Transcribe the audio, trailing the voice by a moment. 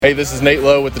Hey, this is Nate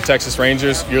Lowe with the Texas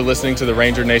Rangers. You're listening to the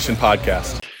Ranger Nation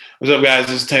podcast. What's up, guys?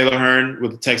 This is Taylor Hearn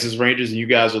with the Texas Rangers, and you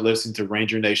guys are listening to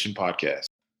Ranger Nation podcast.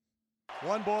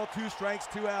 1 ball, 2 strikes,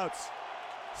 2 outs.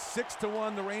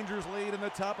 6-1, the Rangers lead in the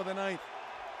top of the ninth.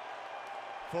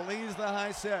 Feliz the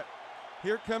high set.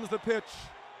 Here comes the pitch.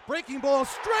 Breaking ball,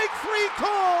 strike 3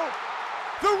 call.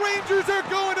 The Rangers are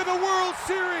going to the World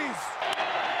Series.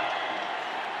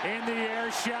 In the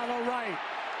air, shallow right.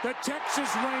 The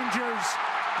Texas Rangers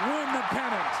win the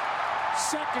pennant.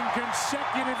 Second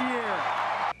consecutive year.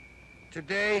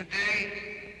 Today,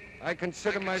 I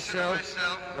consider myself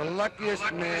the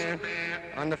luckiest man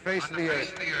on the face of the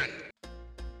earth.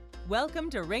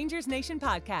 Welcome to Rangers Nation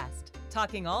Podcast,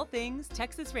 talking all things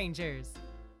Texas Rangers.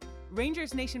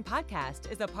 Rangers Nation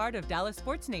Podcast is a part of Dallas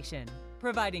Sports Nation,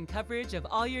 providing coverage of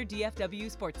all your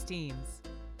DFW sports teams.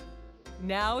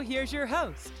 Now, here's your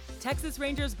host, Texas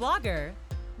Rangers blogger,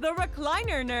 the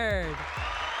Recliner Nerd.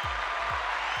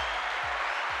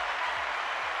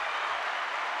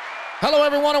 Hello,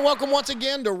 everyone, and welcome once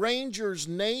again to Rangers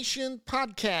Nation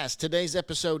Podcast. Today's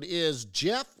episode is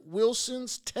Jeff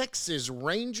Wilson's Texas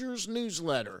Rangers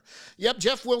newsletter. Yep,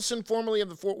 Jeff Wilson, formerly of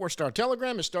the Fort Worth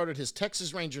Star-Telegram, has started his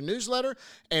Texas Ranger newsletter,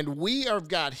 and we have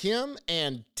got him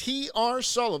and T.R.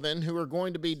 Sullivan, who are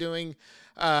going to be doing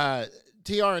TR's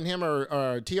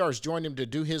joined him to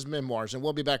do his memoirs, and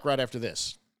we'll be back right after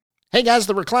this. Hey guys,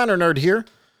 the Recliner Nerd here.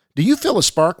 Do you feel a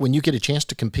spark when you get a chance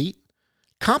to compete?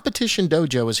 Competition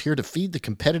Dojo is here to feed the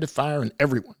competitive fire in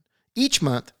everyone. Each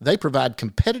month, they provide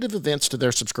competitive events to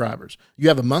their subscribers. You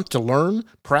have a month to learn,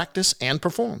 practice, and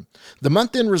perform. The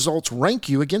month-end results rank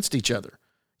you against each other.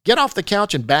 Get off the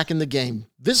couch and back in the game.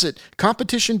 Visit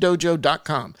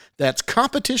CompetitionDojo.com. That's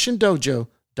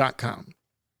CompetitionDojo.com.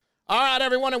 All right,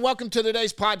 everyone, and welcome to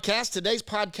today's podcast. Today's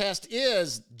podcast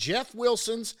is Jeff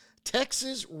Wilson's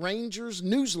Texas Rangers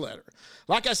newsletter.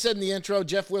 Like I said in the intro,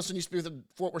 Jeff Wilson used to be with the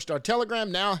Fort Worth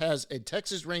Star-Telegram, now has a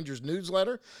Texas Rangers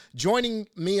newsletter. Joining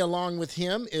me along with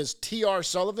him is T.R.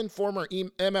 Sullivan, former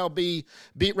MLB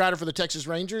beat writer for the Texas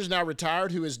Rangers, now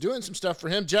retired, who is doing some stuff for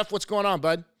him. Jeff, what's going on,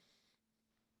 bud?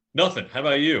 Nothing. How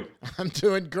about you? I'm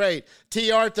doing great.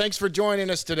 T.R., thanks for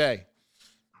joining us today.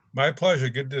 My pleasure.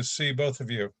 Good to see both of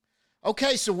you.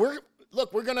 Okay, so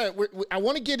I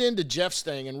want to get into Jeff's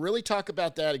thing and really talk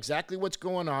about that, exactly what's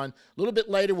going on. A little bit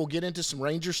later, we'll get into some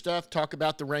Ranger stuff, talk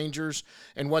about the Rangers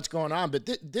and what's going on. But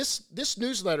this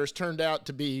newsletter has turned out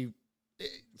to be,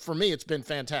 for me, it's been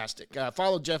fantastic. I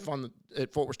followed Jeff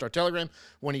at Fort Worth Star-Telegram.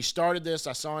 When he started this,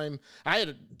 I saw him. I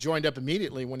had joined up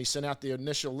immediately when he sent out the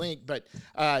initial link. But,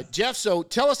 Jeff, so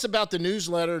tell us about the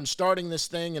newsletter and starting this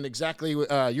thing, and exactly,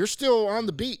 you're still on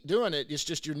the beat doing it. It's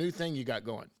just your new thing you got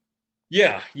going.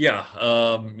 Yeah.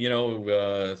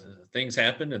 Things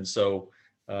happen, and so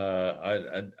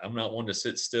I'm not one to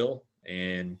sit still,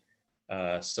 and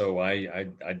so I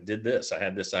did this. I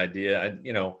had this idea.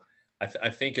 I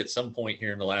think at some point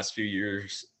here in the last few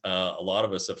years, a lot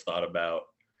of us have thought about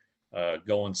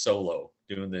going solo,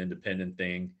 doing the independent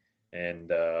thing,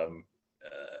 and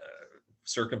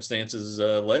circumstances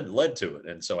led to it,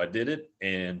 and so I did it,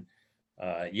 and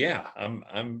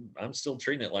I'm still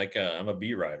treating it like I'm a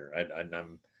beat writer.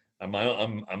 I'm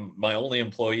my only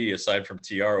employee aside from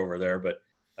TR over there, but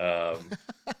I'm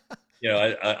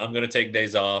going to take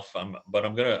days off. But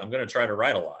I'm going to try to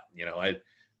write a lot.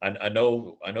 I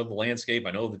know the landscape.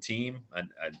 I know the team. I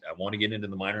want to get into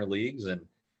the minor leagues, and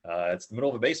it's the middle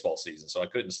of a baseball season, so I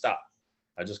couldn't stop.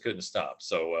 I just couldn't stop.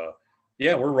 So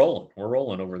we're rolling. We're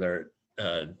rolling over there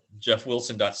at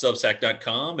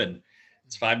jeffwilson.substack.com, and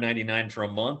it's $5.99 for a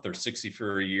month or $60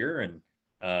 for a year, and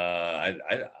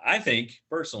I think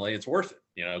personally it's worth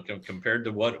it. Compared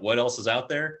to what else is out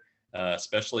there,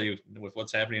 especially with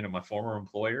what's happening at my former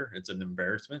employer, it's an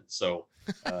embarrassment. So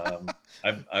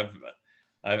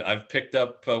I've picked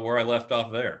up where I left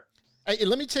off there. Hey,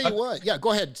 let me tell you what. Yeah,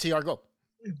 go ahead, TR. Go.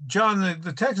 John,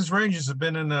 the Texas Rangers have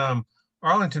been in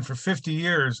Arlington for 50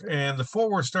 years, and the Fort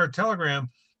Worth Star-Telegram.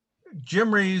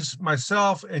 Jim Reeves,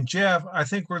 myself, and Jeff, I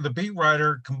think we're the beat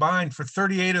writer combined for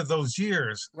 38 of those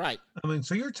years. Right. I mean,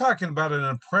 so you're talking about an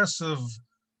impressive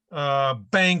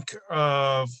bank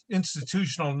of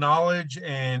institutional knowledge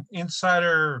and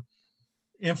insider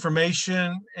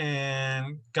information,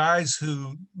 and guys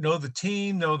who know the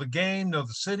team, know the game, know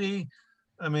the city.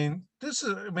 I mean,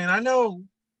 I know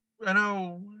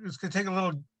it's going to take a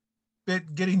little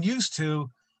bit getting used to,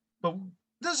 but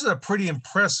this is a pretty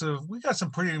impressive. We got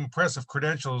some pretty impressive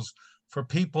credentials for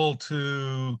people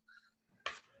to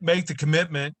make the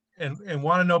commitment and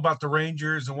want to know about the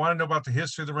Rangers and want to know about the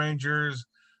history of the Rangers.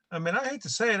 I mean, I hate to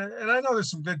say it, and I know there's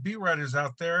some good beat writers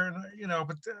out there, and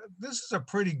but this is a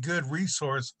pretty good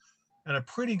resource and a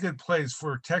pretty good place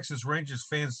for Texas Rangers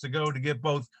fans to go to get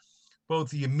both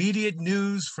the immediate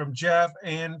news from Jeff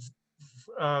and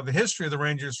the history of the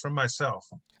Rangers from myself.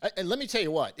 And let me tell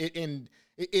you what,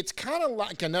 it's kind of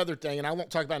like another thing, and I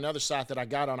won't talk about another site that I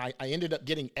got on. I ended up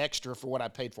getting extra for what I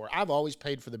paid for. I've always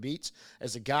paid for the beats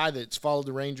as a guy that's followed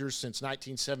the Rangers since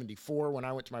 1974 when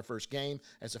I went to my first game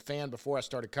as a fan before I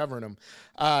started covering them.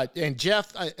 And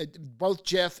Jeff, both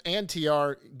Jeff and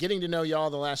TR, getting to know y'all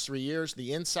the last 3 years,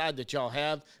 the inside that y'all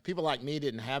have, people like me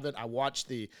didn't have it. I watched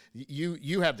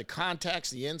you have the contacts,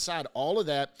 the inside, all of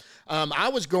that. I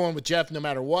was going with Jeff no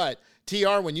matter what.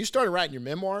 TR, when you started writing your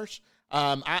memoirs,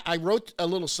 I wrote a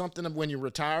little something when you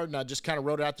retired, and I just kind of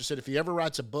wrote it out there, said, if he ever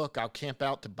writes a book, I'll camp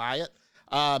out to buy it.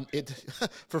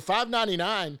 For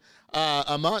 $5.99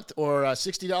 a month or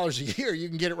 $60 a year, you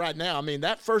can get it right now. I mean,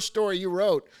 that first story you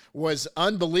wrote was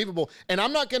unbelievable. And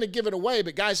I'm not going to give it away,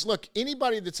 but guys, look,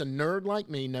 anybody that's a nerd like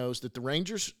me knows that the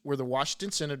Rangers were the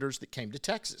Washington Senators that came to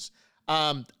Texas.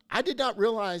 I did not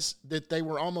realize that they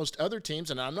were almost other teams,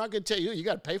 and I'm not going to tell you, you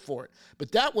got to pay for it.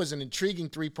 But that was an intriguing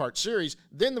 3-part series.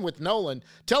 Then with Nolan,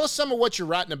 tell us some of what you're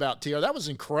writing about, TR. That was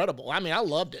incredible. I mean, I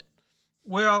loved it.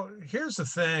 Well, here's the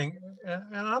thing, and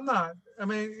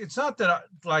it's not that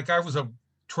I was a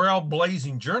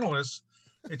trailblazing journalist.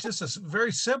 It's just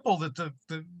very simple that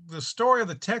the story of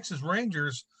the Texas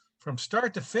Rangers from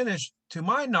start to finish, to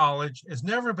my knowledge, has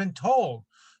never been told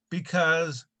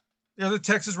because they're the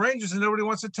Texas Rangers and nobody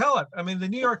wants to tell it. I mean, the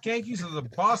New York Yankees or the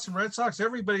Boston Red Sox,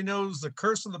 everybody knows the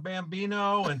curse of the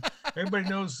Bambino, and everybody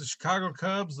knows the Chicago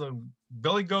Cubs, the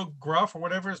Billy Goat Gruff or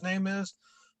whatever his name is.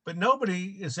 But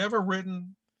nobody has ever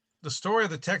written the story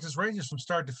of the Texas Rangers from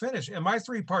start to finish. And my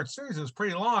 3-part series was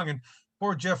pretty long, and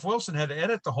poor Jeff Wilson had to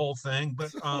edit the whole thing.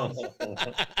 But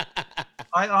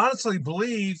I honestly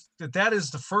believe that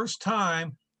is the first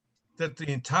time that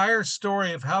the entire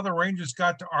story of how the Rangers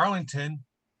got to Arlington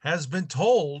has been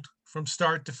told from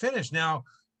start to finish. Now,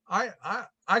 I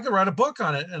could write a book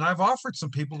on it, and I've offered some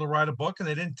people to write a book, and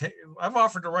they didn't take. I've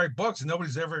offered to write books, and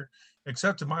nobody's ever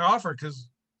accepted my offer because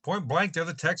point blank, they're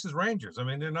the Texas Rangers. I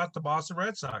mean, they're not the Boston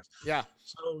Red Sox. Yeah.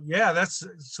 So yeah,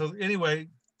 so anyway,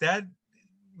 that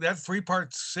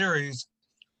 3-part series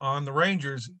on the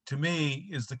Rangers to me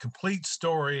is the complete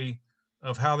story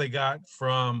of how they got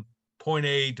from point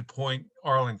A to point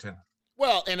Arlington.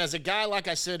 Well, and as a guy, like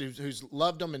I said, who's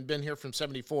loved them and been here from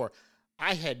 74,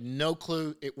 I had no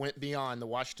clue it went beyond the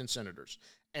Washington Senators.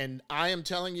 And I am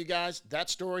telling you guys,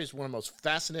 that story is one of the most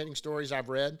fascinating stories I've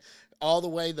read. All the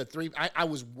way, I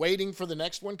was waiting for the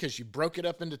next one because you broke it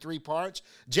up into 3 parts.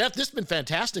 Jeff, this has been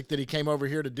fantastic that he came over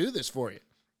here to do this for you.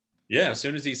 Yeah, as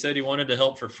soon as he said he wanted to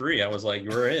help for free, I was like,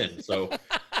 "We're in." So,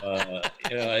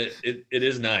 it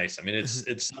is nice. I mean,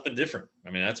 it's something different. I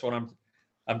mean, that's what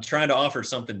I'm trying to offer,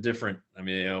 something different. I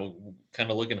mean, kind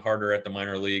of looking harder at the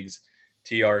minor leagues,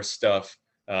 TR stuff.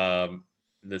 The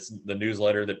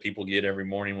newsletter that people get every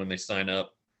morning when they sign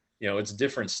up. It's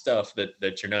different stuff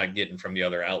that you're not getting from the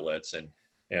other outlets, and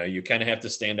you kind of have to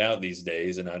stand out these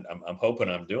days. And I'm hoping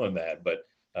I'm doing that, but.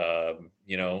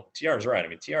 TR's right. I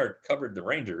mean, TR covered the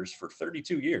Rangers for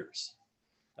 32 years.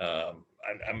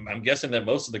 I'm guessing that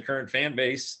most of the current fan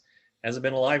base hasn't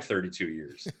been alive 32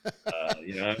 years.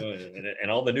 And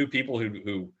all the new people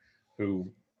who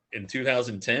in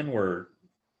 2010 were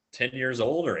 10 years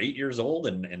old or 8 years old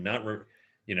and not,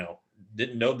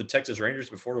 didn't know the Texas Rangers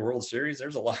before the World Series.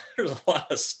 There's a lot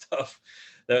of stuff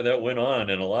that went on,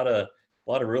 and a lot of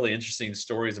really interesting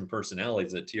stories and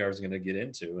personalities that TR is going to get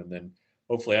into, and then.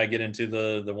 Hopefully I get into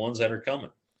the ones that are coming.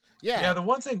 Yeah. The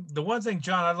one thing,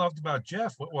 John, I loved about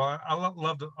Jeff, well, I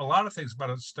loved a lot of things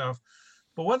about his stuff,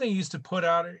 but one thing he used to put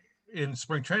out in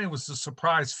spring training was the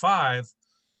Surprise 5,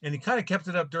 and he kind of kept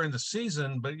it up during the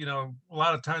season. But a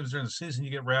lot of times during the season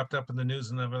you get wrapped up in the news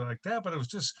and everything like that. But it was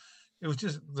just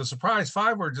the Surprise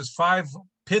 5 were just 5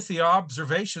 pithy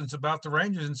observations about the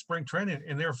Rangers in spring training,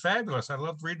 and they're fabulous. I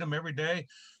loved reading them every day.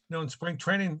 In spring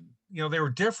training, they were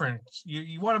different.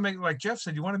 You want to make, like Jeff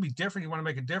said, you want to be different. You want to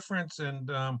make a difference. And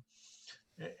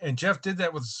Jeff did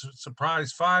that with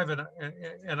Surprise 5.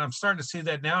 And I'm starting to see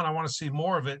that now. And I want to see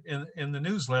more of it in the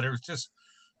newsletter. It's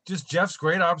just Jeff's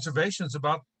great observations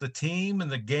about the team and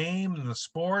the game and the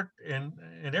sport and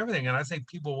everything. And I think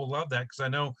people will love that because I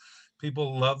know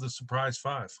people love the Surprise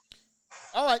 5.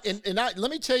 All right, and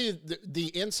let me tell you the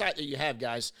insight that you have,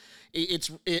 guys.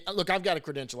 Look, I've got a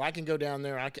credential. I can go down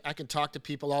there. I can talk to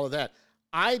people, all of that.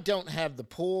 I don't have the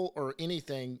pull or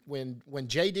anything. When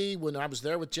I was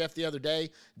there with Jeff the other day,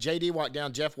 JD walked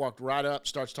down, Jeff walked right up,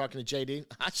 starts talking to JD.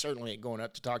 I certainly ain't going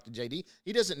up to talk to JD.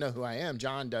 He doesn't know who I am.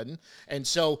 John doesn't. And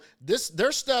so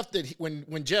there's stuff that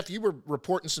when Jeff, you were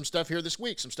reporting some stuff here this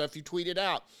week, some stuff you tweeted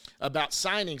out about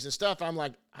signings and stuff. I'm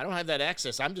like, I don't have that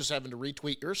access. I'm just having to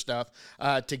retweet your stuff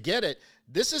to get it.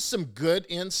 This is some good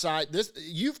insight.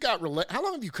 You've got, how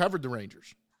long have you covered the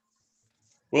Rangers?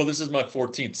 Well, this is my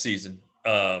 14th season.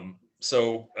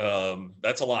 So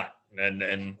that's a lot.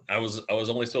 And I was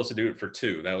only supposed to do it for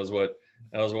 2. That was what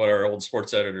our old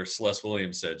sports editor, Celeste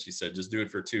Williams, said. She said, just do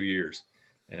it for 2 years.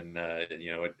 And,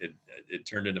 it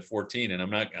turned into 14, and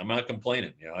I'm not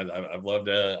complaining. I've loved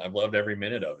every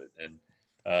minute of it. And,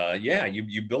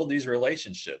 you build these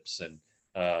relationships, and,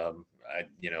 I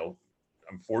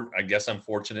guess I'm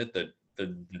fortunate that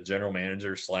the general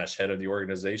manager / head of the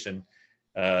organization,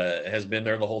 has been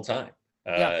there the whole time.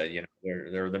 There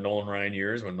were the Nolan Ryan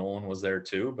years when Nolan was there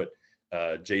too, but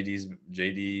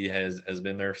JD has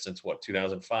been there since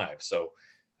 2005. So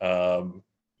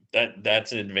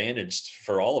that's an advantage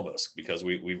for all of us because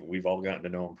we've all gotten to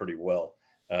know him pretty well.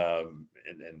 And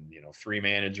 3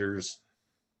 managers.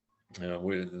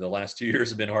 The last 2 years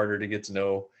have been harder to get to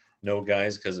know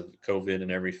guys because of COVID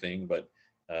and everything, but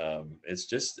it's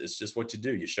just what you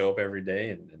do. You show up every day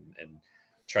and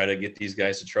try to get these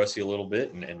guys to trust you a little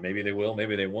bit, and maybe they will,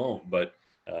 maybe they won't, but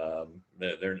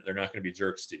they're not going to be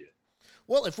jerks to you.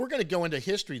 Well, if we're going to go into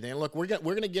history, then look, we're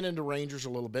going to get into Rangers a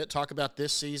little bit. Talk about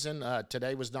this season.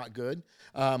 Today was not good.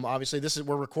 Obviously,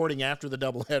 we're recording after the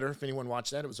doubleheader. If anyone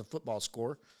watched that, it was a football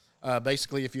score.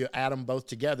 Basically, if you add them both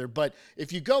together. But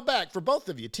if you go back for both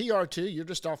of you, TR2, you're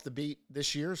just off the beat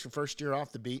this year. It's your first year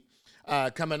off the beat.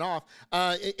 Coming off.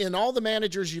 In all the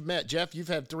managers you've met, Jeff, you've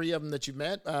had 3 of them that you've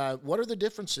met. What are the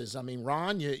differences? I mean,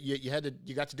 Ron, you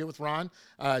got to deal with Ron.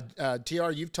 TR,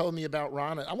 you've told me about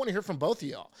Ron. I want to hear from both of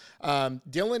y'all.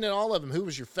 Dylan and all of them, who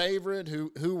was your favorite?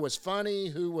 Who was funny?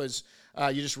 Who was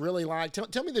you just really liked?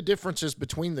 Tell me the differences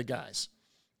between the guys.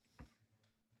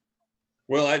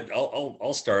 Well,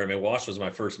 I'll start. I mean, Wash was my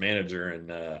first manager,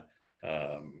 and I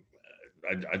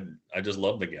just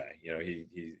love the guy.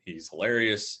 He's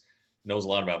hilarious. Knows a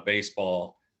lot about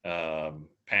baseball,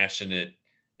 passionate,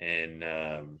 and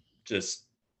he's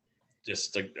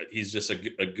just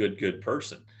a good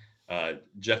person.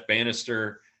 Jeff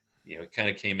Bannister, kind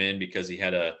of came in because he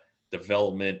had a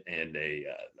development and a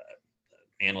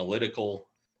analytical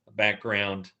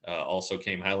background. Also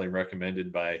came highly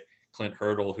recommended by Clint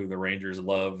Hurdle, who the Rangers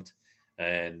loved,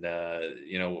 and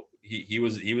he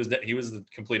was the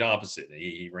complete opposite.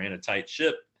 He ran a tight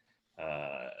ship.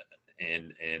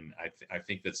 And I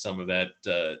think that some of that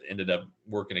ended up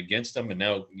working against him. And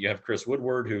now you have Chris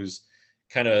Woodward, who's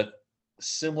kind of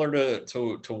similar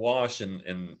to Wash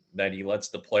in that he lets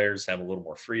the players have a little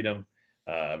more freedom.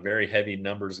 Very heavy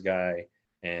numbers guy,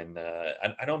 and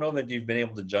I don't know that you've been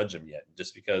able to judge him yet,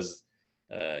 just because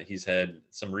he's had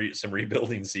some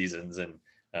rebuilding seasons, and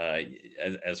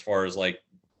as far as like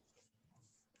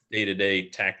day-to-day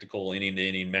tactical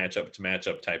inning-to-inning,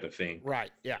 matchup-to-matchup type of thing.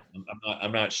 Right. Yeah.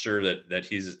 I'm not sure that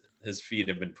his feet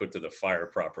have been put to the fire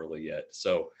properly yet.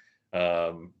 So,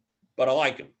 but I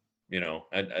like him.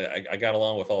 I got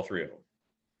along with all 3 of them.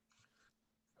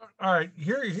 All right,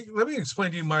 here, let me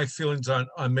explain to you my feelings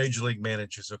on Major League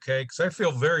managers, okay? Because I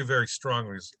feel very, very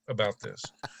strongly about this.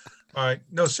 All right,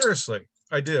 no, seriously,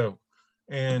 I do.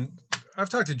 And I've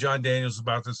talked to John Daniels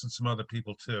about this and some other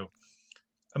people too.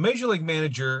 A Major League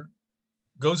manager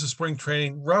goes to spring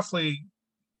training roughly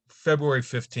February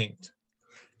 15th.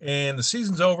 And the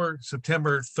season's over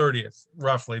September 30th,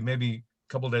 roughly, maybe a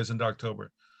couple of days into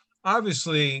October.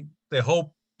 Obviously, they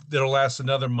hope that it'll last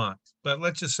another month, but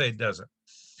let's just say it doesn't.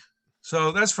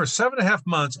 So that's for 7.5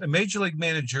 months. A Major League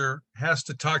manager has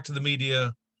to talk to the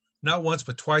media not once,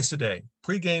 but twice a day,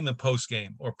 pregame and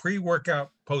postgame, or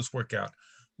pre-workout, post-workout.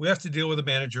 We have to deal with a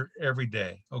manager every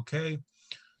day, okay?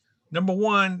 Number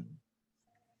one,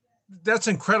 that's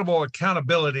incredible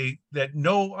accountability that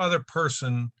no other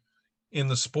person in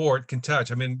the sport can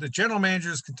touch. I mean, the general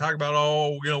managers can talk about,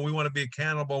 we want to be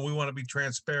accountable, we want to be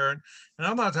transparent. And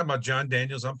I'm not talking about John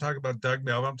Daniels, I'm talking about Doug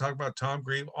Melvin, I'm talking about Tom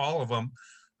Grieve, all of them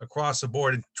across the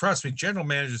board. And trust me, general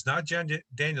managers, not John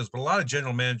Daniels, but a lot of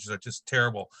general managers are just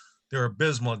terrible. They're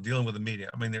abysmal at dealing with the media.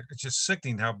 I mean, it's just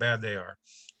sickening how bad they are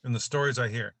in the stories I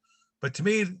hear. But to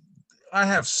me, I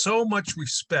have so much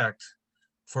respect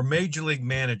for Major League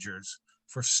managers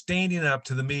for standing up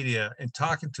to the media and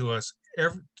talking to us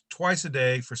twice a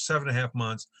day for 7.5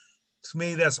 months. To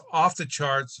me, that's off the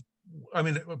charts. I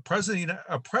mean, a president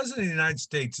of the United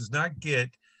States does not get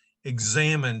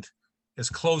examined as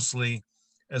closely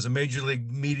as a major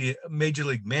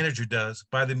league manager does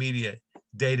by the media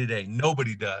day to day.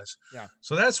 Nobody does. Yeah.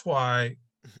 So that's why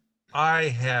I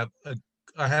have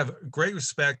great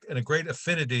respect and a great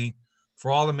affinity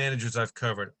for all the managers I've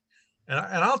covered. And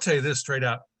I'll tell you this straight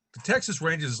out. The Texas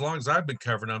Rangers, as long as I've been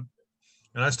covering them,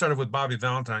 and I started with Bobby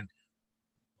Valentine,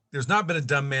 there's not been a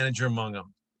dumb manager among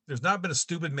them. There's not been a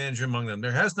stupid manager among them.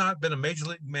 There has not been a major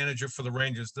league manager for the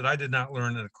Rangers that I did not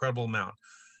learn an incredible amount.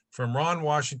 From Ron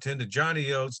Washington to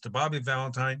Johnny Oates to Bobby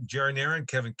Valentine, Jerry Narron,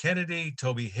 Kevin Kennedy,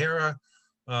 Toby Hara,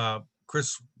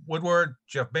 Chris Woodward,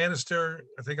 Jeff Bannister.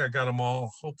 I think I got them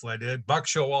all. Hopefully I did. Buck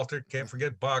Showalter. Can't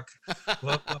forget Buck.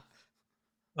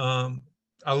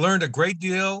 I learned a great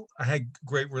deal. I had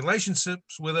great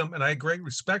relationships with them, and I had great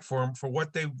respect for them for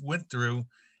what they went through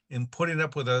in putting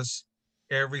up with us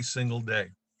every single day.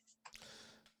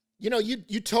 You know,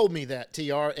 you told me that,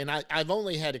 TR, and I've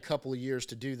only had a couple of years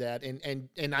to do that. And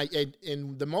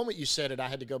the moment you said it, I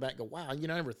had to go back and go, wow, I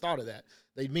never thought of that.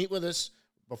 They'd meet with us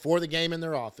before the game in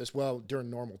their office, well,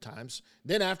 during normal times.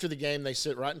 Then after the game, they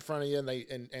sit right in front of you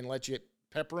and let you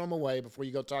pepper them away before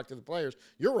you go talk to the players.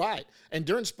 You're right. And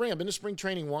during spring, I've been to spring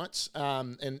training once,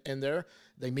 and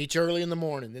they meet you early in the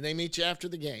morning, then they meet you after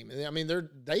the game. I mean,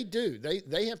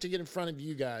 they have to get in front of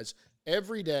you guys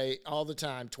every day, all the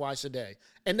time, twice a day.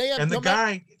 And they have And the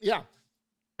guy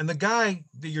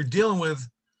that you're dealing with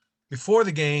before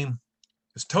the game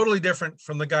is totally different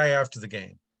from the guy after the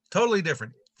game. Totally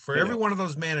different for every one of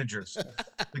those managers.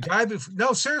 The guy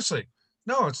no, seriously.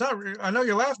 No, it's not. I know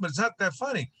you're laughing, but it's not that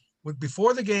funny.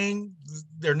 Before the game,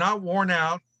 they're not worn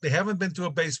out. They haven't been to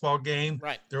a baseball game.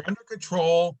 Right. They're under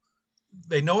control.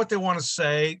 They know what they want to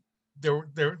say. They're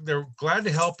glad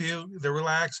to help you. They're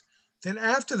relaxed. Then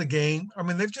after the game, I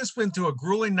mean, they've just been through a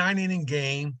grueling 9-inning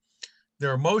game.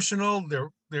 They're emotional. They're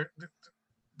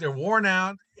worn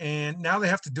out, and now they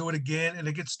have to do it again, and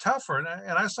it gets tougher. And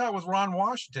I saw it with Ron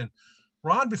Washington.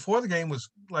 Ron, before the game, was,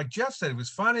 like Jeff said, he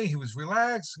was funny. He was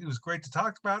relaxed. He was great to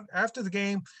talk about. After the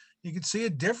game, you could see a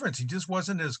difference. He just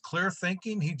wasn't as clear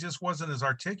thinking. He just wasn't as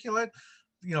articulate.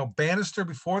 You know, Bannister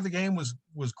before the game was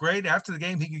great. After the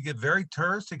game, he could get very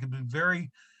terse. He could be very,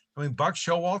 I mean, Buck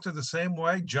Showalter the same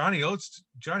way. Johnny Oates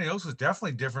was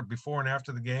definitely different before and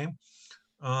after the game.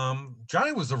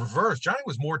 Johnny was the reverse. Johnny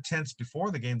was more tense before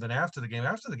the game than after the game.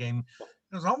 After the game,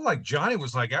 it was almost like Johnny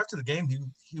was like, after the game,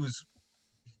 he was,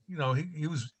 you know, he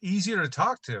was easier to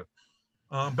talk to.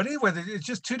 But anyway, it's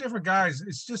just two different guys.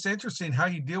 It's just interesting how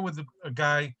you deal with a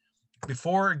guy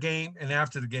before a game and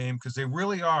after the game, because they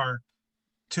really are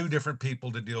two different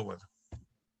people to deal with.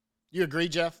 You agree,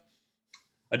 Jeff?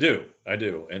 I do.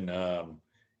 And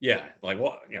yeah, like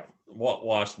Walt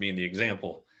watched me in the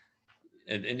example,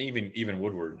 and even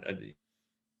Woodward.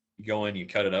 You go in, you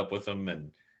cut it up with him, and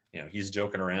he's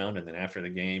joking around, and then after the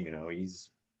game, he's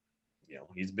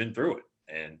been through it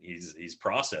and he's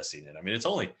processing it. I mean, it's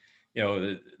only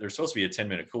there's supposed to be a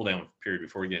 10-minute cool down period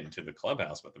before you get into the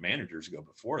clubhouse, but the managers go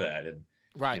before that, and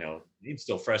right, it's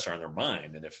still fresh on their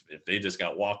mind. And if they just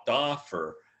got walked off,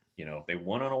 or if they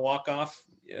won on a walk-off,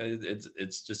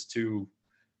 it's just too.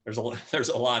 There's a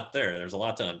lot there. There's a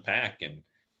lot to unpack, and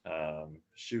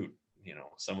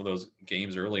some of those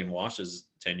games early in Wash's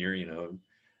tenure,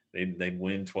 they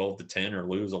win 12-10 or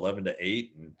lose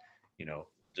 11-8, and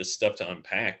just stuff to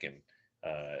unpack. And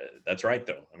that's right,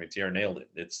 though. I mean, TR nailed it.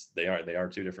 They are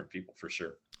two different people for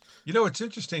sure. What's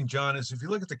interesting, John, is if you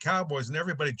look at the Cowboys, and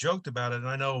everybody joked about it, and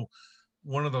I know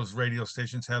one of those radio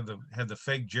stations had the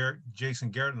fake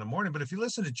Jason Garrett in the morning, but if you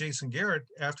listen to Jason Garrett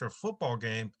after a football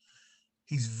game,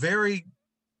 he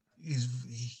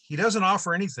doesn't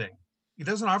offer anything. He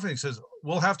doesn't offer anything. He says,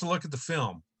 we'll have to look at the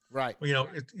film. Right. He'll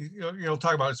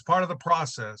talk about it's part of the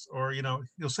process, or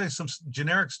he'll say some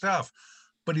generic stuff,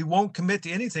 but he won't commit to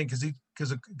anything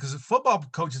because football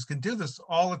coaches can do this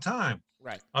all the time.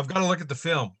 Right. I've got to look at the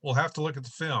film. We'll have to look at the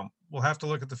film. We'll have to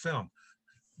look at the film.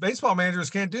 Baseball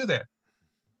managers can't do that.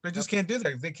 They just can't do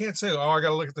that. They can't say, "Oh, I got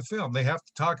to look at the film." They have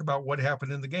to talk about what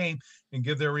happened in the game and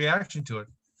give their reaction to it.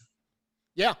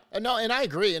 Yeah, no, and I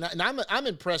agree, and I'm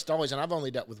impressed always, and I've only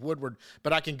dealt with Woodward,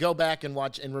 but I can go back and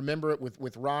watch and remember it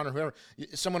with Ron or whoever.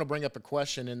 Someone will bring up a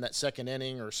question in that second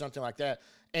inning or something like that,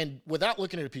 and without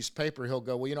looking at a piece of paper, he'll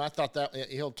go, "Well, I thought that."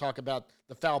 He'll talk about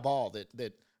the foul ball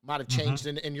that might have changed,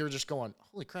 and you're just going,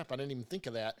 "Holy crap! I didn't even think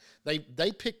of that."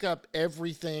 They pick up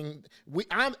everything.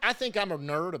 I think I'm a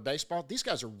nerd of baseball. These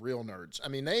guys are real nerds. I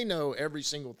mean, they know every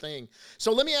single thing.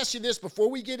 So let me ask you this before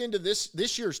we get into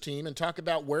this year's team and talk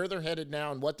about where they're headed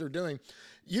now and what they're doing.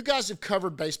 You guys have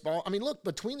covered baseball. I mean, look,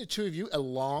 between the two of you, a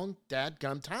long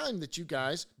dadgum time that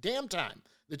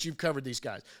that you've covered these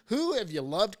guys. Who have you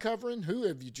loved covering? Who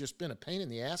have you just been a pain in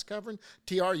the ass covering?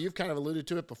 TR, you've kind of alluded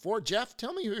to it before. Jeff,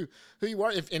 tell me who you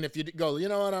are. If you go, you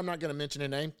know what, I'm not going to mention a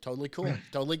name. Totally cool.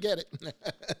 Totally get it.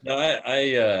 No,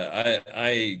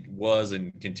 I was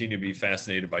and continue to be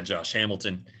fascinated by Josh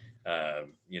Hamilton.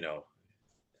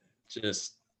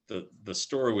 Just the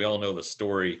story. We all know the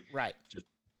story. Right. Just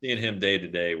seeing him day to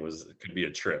day could be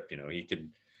a trip.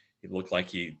 He looked like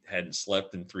he hadn't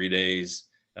slept in 3 days.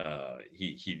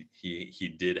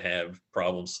 He did have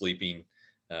problems sleeping.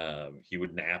 He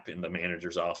would nap in the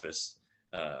manager's office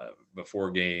before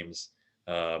games,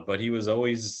 but he was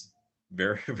always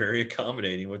very, very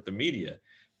accommodating with the media.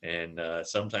 And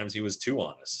sometimes he was too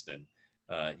honest. And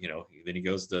then he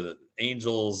goes to the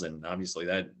Angels, and obviously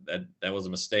that was a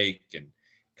mistake, and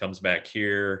comes back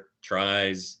here,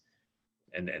 tries,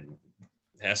 and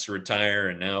has to retire.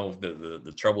 And now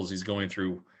the troubles he's going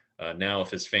through now with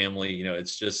his family,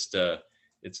 it's just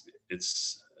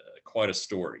it's quite a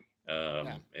story,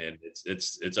 and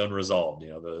it's unresolved.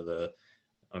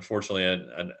 Unfortunately,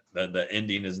 the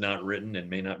ending is not written and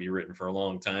may not be written for a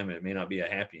long time, and it may not be a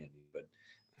happy ending. But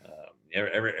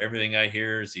everything I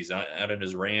hear is he's out at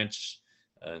his ranch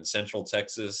in Central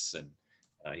Texas, and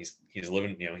he's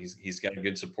living. He's got a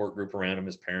good support group around him.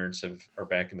 His parents are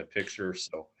back in the picture,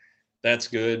 so that's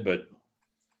good. But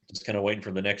just kind of waiting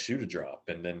for the next shoe to drop.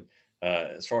 And then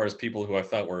as far as people who I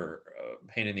thought were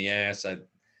pain in the ass,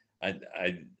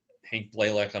 Hank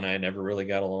Blaylock and I never really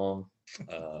got along,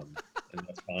 and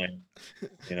that's fine.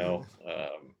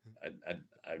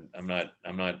 I'm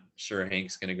not sure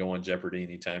Hank's going to go on Jeopardy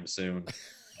anytime soon.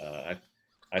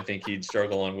 I think he'd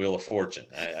struggle on Wheel of Fortune.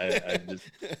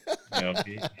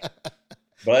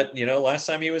 But last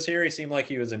time he was here, he seemed like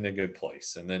he was in a good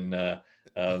place. And then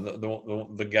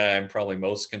the guy I'm probably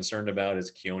most concerned about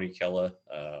is Keone Kela.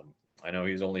 I know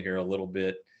he's only here a little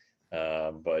bit,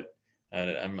 but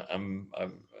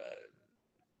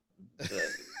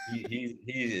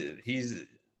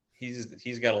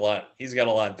he's got a lot. He's got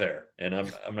a lot there, and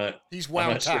I'm not. He's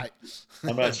wound tight.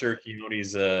 I'm not sure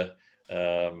Keone's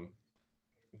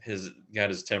got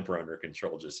his temper under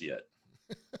control just yet.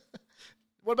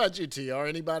 What about you, TR?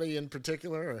 Anybody in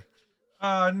particular?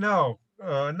 No.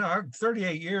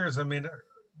 38 years. I mean,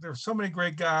 there's so many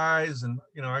great guys, and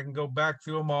I can go back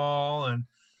through them all.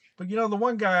 But the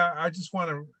one guy I just want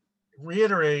to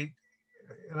reiterate,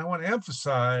 and I want to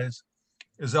emphasize,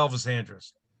 is Elvis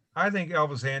Andrus. I think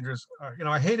Elvis Andrus.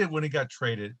 I hated when he got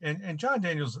traded, and John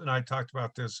Daniels and I talked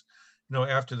about this,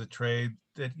 after the trade,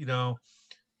 that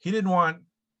he didn't want,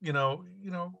 a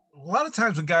lot of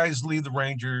times when guys leave the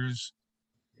Rangers,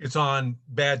 it's on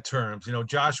bad terms.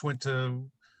 Josh went to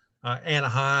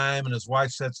Anaheim, and his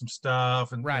wife said some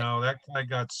stuff, and that guy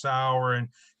got sour. And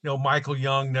Michael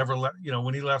Young never left.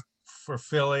 When he left for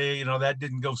Philly, that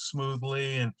didn't go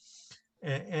smoothly,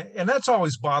 and that's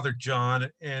always bothered John,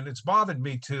 and it's bothered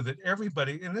me too. That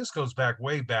everybody, and this goes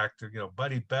way back to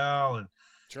Buddy Bell and,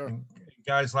 and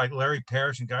guys like Larry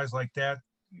Parrish and guys like that.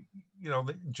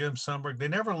 Jim Sundberg, they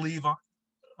never leave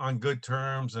on good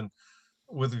terms and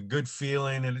with a good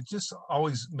feeling, and it's just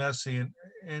always messy.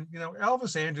 And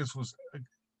Elvis Andrus was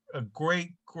a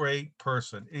great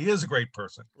person. He is a great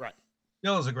person. Right.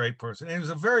 Still is a great person. And he was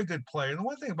a very good player. And the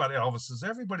one thing about Elvis is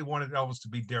everybody wanted Elvis to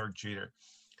be Derek Jeter.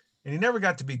 And he never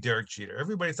got to be Derek Jeter.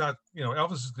 Everybody thought,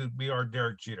 Elvis is going to be our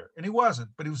Derek Jeter. And he wasn't,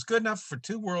 but he was good enough for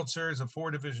 2 World Series and 4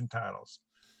 division titles.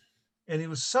 And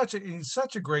he's such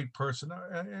a great person.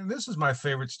 And this is my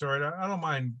favorite story. I don't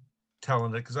mind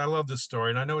telling it because I love this story.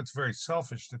 And I know it's very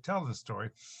selfish to tell this story,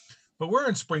 but we're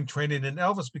in spring training, and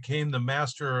Elvis became the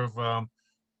master of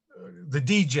the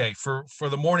DJ for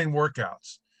the morning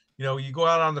workouts. You go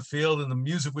out on the field and the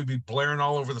music would be blaring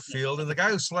all over the field. And the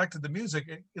guy who selected the music,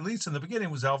 at least in the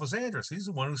beginning, was Elvis Andrus. He's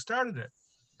the one who started it.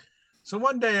 So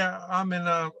one day I'm in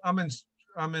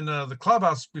the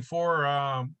clubhouse before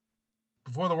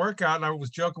the workout, and I was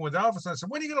joking with Elvis. I said,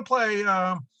 "When are you going to play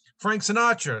Frank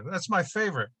Sinatra? That's my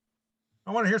favorite.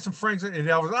 I want to hear some Frank." And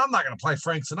Elvis, "I'm not going to play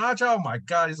Frank Sinatra." Oh my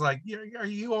God. He's like, "Are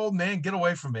you old man? Get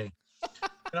away from me."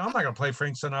 I'm not going to play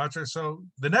Frank Sinatra. So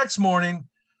the next morning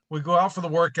we go out for the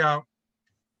workout,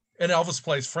 and Elvis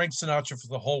plays Frank Sinatra for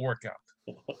the whole workout.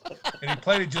 And he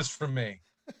played it just for me.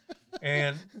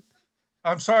 And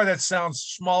I'm sorry that sounds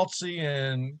schmaltzy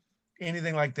and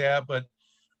anything like that, but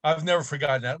I've never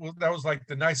forgotten that. That was like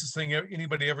the nicest thing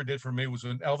anybody ever did for me, was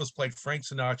when Elvis played Frank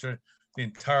Sinatra the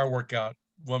entire workout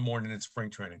one morning in spring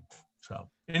training. So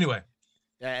anyway.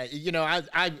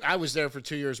 I was there for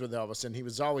 2 years with Elvis, and he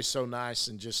was always so nice,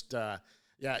 and just,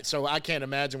 Yeah, so I can't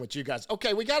imagine what you guys.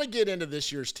 Okay, we got to get into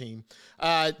this year's team.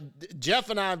 Jeff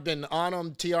and I have been on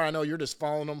them. TR, I know you're just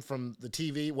following them from the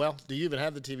TV. Well, do you even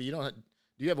have the TV? You don't.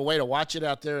 Do you have a way to watch it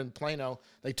out there in Plano?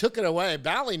 They took it away.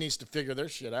 Valley needs to figure their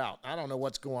shit out. I don't know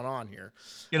what's going on here.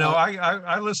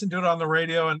 I listen to it on the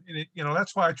radio, and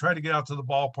that's why I try to get out to the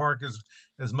ballpark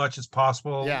as much as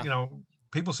possible. Yeah.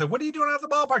 People say, "What are you doing out at the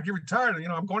ballpark? You're retired."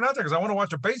 I'm going out there because I want to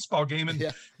watch a baseball game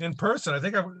in person. I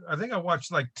think I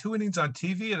watched like 2 innings on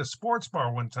TV at a sports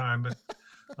bar one time, but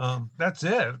that's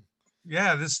it.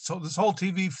 Yeah, this whole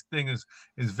TV thing is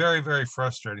very, very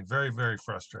frustrating. Very, very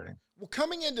frustrating. Well,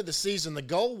 coming into the season, the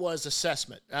goal was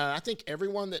assessment. I think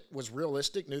everyone that was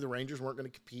realistic knew the Rangers weren't going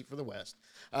to compete for the West.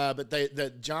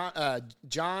 But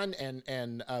John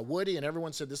and Woody and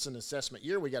everyone said this is an assessment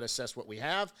year. We got to assess what we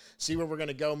have, see where we're going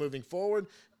to go moving forward.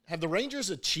 Have the Rangers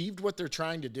achieved what they're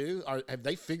trying to do? Have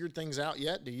they figured things out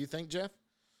yet? Do you think, Jeff?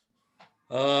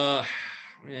 I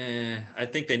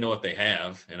think they know what they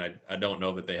have, and I don't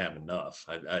know that they have enough.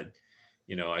 I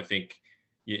think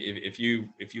if you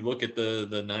look at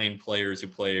the 9 players who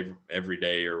play every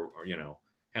day, or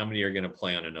how many are going to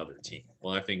play on another team?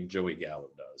 Well, I think Joey Gallo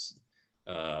does.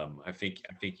 I think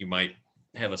you might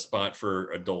have a spot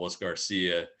for Adolis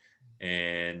Garcia,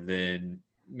 and then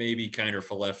maybe Kiner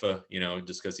Falefa,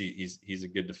 just because he's a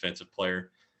good defensive player.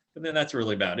 But then that's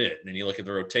really about it. And then you look at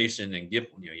the rotation, and you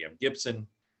have Gibson.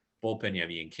 Bullpen, you have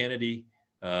Ian Kennedy,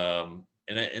 and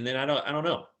then I don't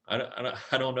know.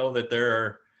 I don't know that there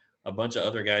are a bunch of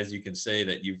other guys you can say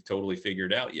that you've totally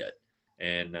figured out yet,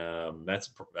 and that's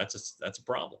a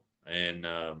problem. And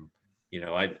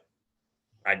I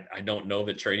don't know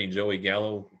that trading Joey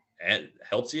Gallo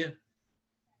helps you.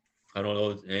 I don't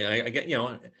know. I get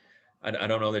I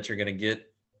don't know that you're going to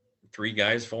get 3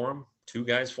 guys for him, 2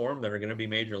 guys for him that are going to be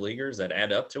major leaguers that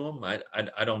add up to him. I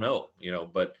don't know.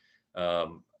 But.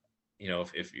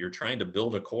 If you're trying to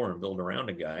build a core and build around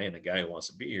a guy and a guy who wants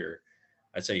to be here,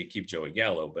 I'd say you keep Joey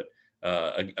Gallo. But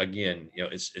again,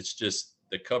 it's just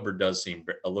the cupboard does seem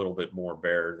a little bit more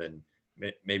bare than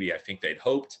maybe I think they'd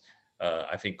hoped.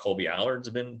 I think Colby Allard's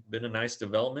been a nice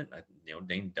development.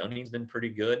 Dane Dunning's been pretty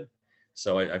good.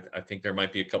 So I think there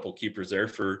might be a couple keepers there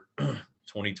for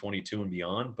 2022 and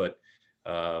beyond. But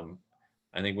I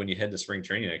think when you head to spring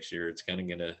training next year, it's kind of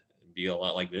going to be a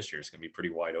lot like this year. It's going to be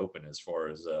pretty wide open as far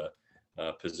as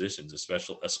positions,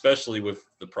 especially with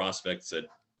the prospects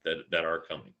that are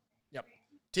coming. Yep.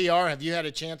 TR, have you had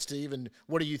a chance to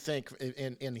what do you think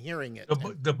in hearing it?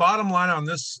 The bottom line on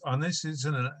this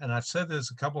season, and I've said this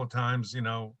a couple of times, in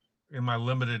my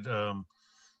limited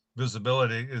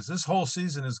visibility, is this whole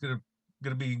season is going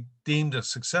to be deemed a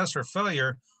success or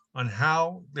failure on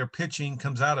how their pitching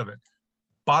comes out of it.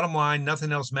 Bottom line,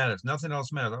 nothing else matters. Nothing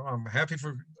else matters. I'm happy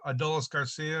for Adolis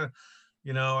Garcia.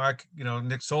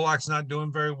 Nick Solak's not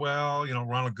doing very well.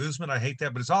 Ronald Guzman, I hate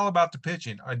that, but it's all about the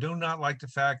pitching. I do not like the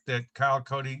fact that Kyle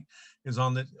Cody is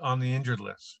on the injured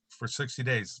list for 60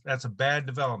 days. That's a bad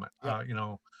development. Yep.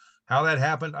 How that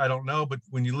happened, I don't know. But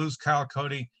when you lose Kyle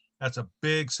Cody, that's a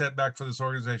big setback for this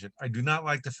organization. I do not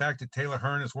like the fact that Taylor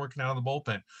Hearn is working out of the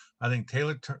bullpen. I think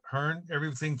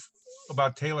everything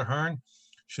about Taylor Hearn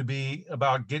should be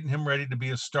about getting him ready to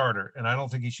be a starter. And I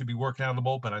don't think he should be working out of the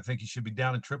bullpen. I think he should be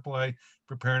down in AAA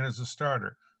preparing as a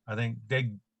starter. I think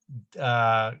Dake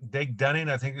Dunning,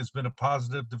 I think, has been a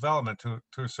positive development to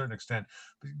a certain extent.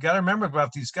 But you got to remember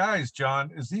about these guys,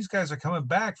 John, is these guys are coming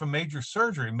back from major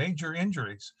surgery, major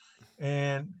injuries.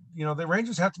 And, the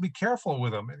Rangers have to be careful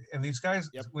with them. And these guys,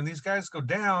 when these guys go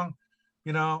down,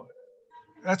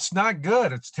 that's not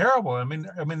good. It's terrible. I mean,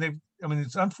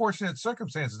 it's unfortunate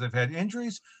circumstances. They've had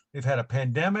injuries. They've had a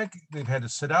pandemic. They've had to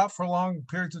sit out for long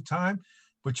periods of time.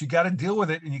 But you got to deal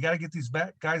with it, and you got to get these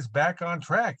guys back on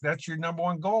track. That's your number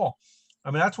one goal.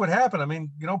 That's what happened.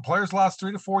 Players lost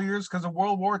 3 to 4 years because of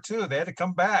World War II. They had to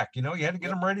come back. You had to get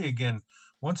them ready again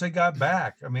once they got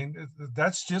back.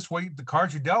 That's just the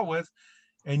cards you dealt with,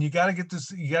 and you got to get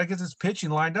this. You got to get this pitching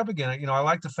lined up again. I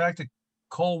like the fact that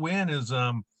Cole Winn is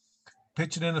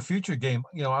pitching in the future game.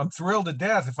 I'm thrilled to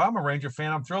death. If I'm a Ranger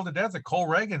fan, I'm thrilled to death that Cole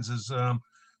Reagans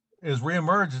is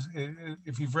reemerged.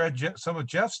 If you've read some of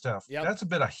Jeff's stuff, that's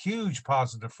been a huge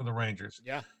positive for the Rangers.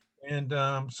 Yeah. And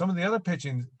some of the other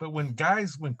pitching, but when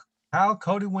Kyle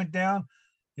Cody went down,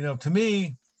 to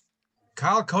me,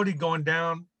 Kyle Cody going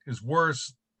down is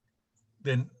worse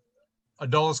than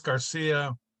Adolis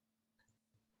Garcia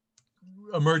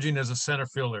emerging as a center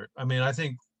fielder. I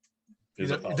think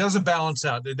it doesn't balance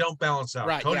out. They don't balance out.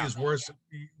 Right, Cody is worse.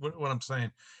 What I'm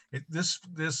saying, this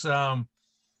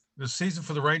season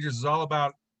for the Rangers is all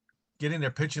about getting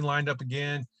their pitching lined up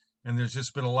again, and there's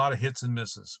just been a lot of hits and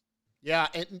misses. Yeah,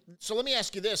 and so let me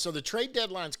ask you this. So the trade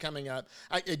deadline's coming up.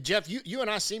 Jeff, you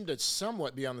and I seem to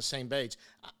somewhat be on the same page.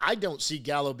 I don't see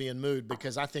Gallo being moved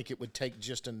because I think it would take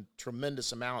just a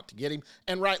tremendous amount to get him,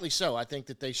 and rightly so. I think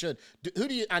that they should.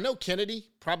 I know Kennedy,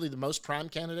 probably the most prime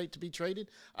candidate to be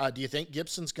traded. Do you think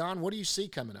Gibson's gone? What do you see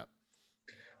coming up?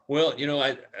 Well,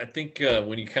 I think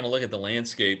when you kind of look at the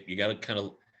landscape, you got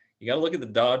to look at the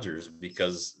Dodgers,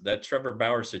 because that Trevor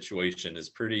Bauer situation is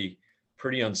pretty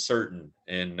uncertain,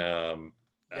 and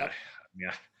yeah,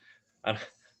 I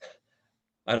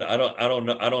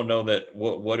don't know that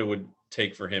what it would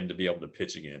take for him to be able to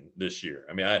pitch again this year.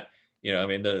 I mean,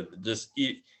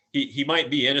 he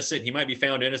might be innocent, he might be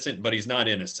found innocent, but he's not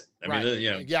innocent. I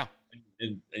mean, yeah.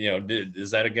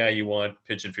 Is that a guy you want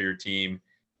pitching for your team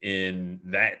in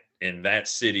that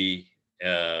city?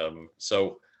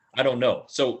 So I don't know.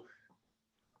 So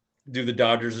do the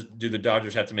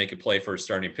Dodgers have to make a play for a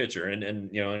starting pitcher?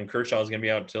 And Kershaw is going to be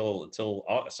out till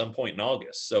some point in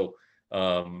August. So,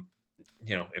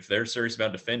 if they're serious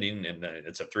about defending, and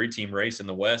it's a 3-team race in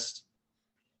the West,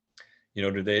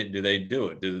 do they do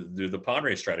it? Do the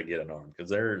Padres try to get an arm, because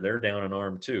they're down an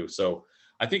arm too? So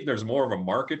I think there's more of a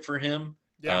market for him.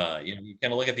 Yeah. You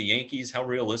kind of look at the Yankees. How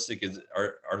realistic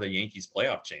are the Yankees'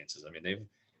 playoff chances? I mean,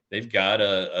 they've got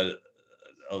a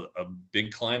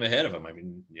big climb ahead of them. I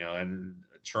mean, and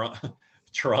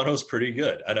Toronto's pretty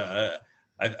good.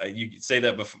 You could say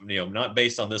that before, not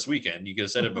based on this weekend. You could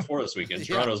have said it before this weekend.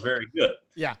 Yeah. Toronto's very good.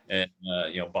 Yeah. And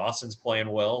Boston's playing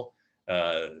well.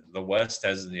 The West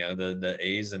has the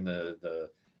A's and the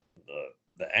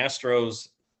Astros.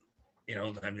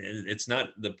 I mean, it's not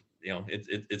the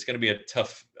it's going to be a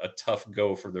tough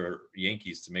go for the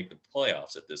Yankees to make the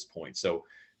playoffs at this point. So,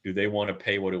 do they want to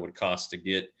pay what it would cost to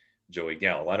get Joey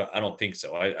Gallo? I don't think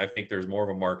so. I think there's more of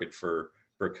a market for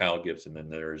Kyle Gibson than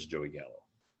there is Joey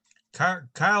Gallo.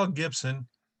 Kyle Gibson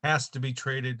has to be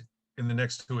traded in the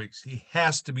next 2 weeks. He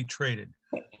has to be traded.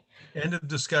 End of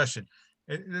discussion.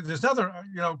 There's another,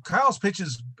 Kyle's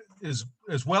pitches is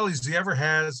as well as he ever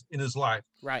has in his life.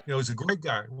 Right. He's a great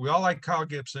guy. We all like Kyle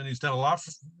Gibson. He's done a lot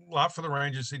for the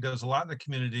Rangers. He does a lot in the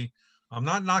community. I'm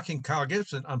not knocking Kyle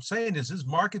Gibson. I'm saying his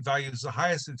market value is the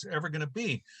highest it's ever going to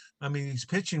be. I mean, he's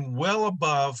pitching well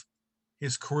above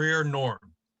his career norm,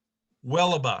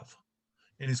 well above.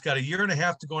 And he's got a year and a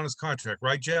half to go on his contract,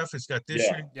 right, Jeff? It's got this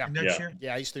year, next year.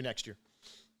 Yeah, he's through next year.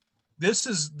 This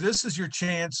is your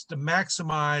chance to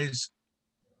maximize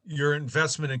your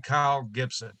investment in Kyle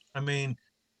Gibson. I mean,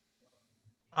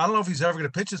 I don't know if he's ever going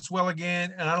to pitch this well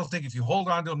again, and I don't think if you hold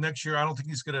on to him next year, I don't think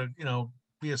he's going to,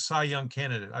 be a Cy Young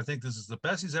candidate. I think this is the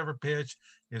best he's ever pitched.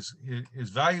 His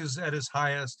value is at his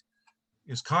highest.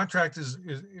 His contract is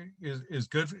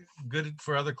good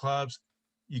for other clubs.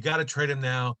 You got to trade him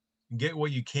now and get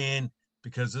what you can,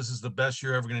 because this is the best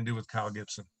you're ever going to do with Kyle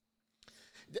Gibson.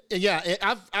 Yeah,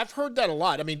 I've heard that a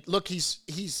lot. I mean, look, he's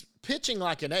pitching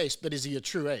like an ace, but is he a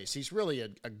true ace? He's really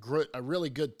a really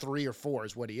good 3 or 4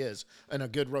 is what he is, and a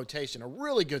good rotation, a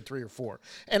really good 3 or 4.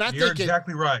 And You're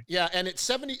exactly right. Yeah, and at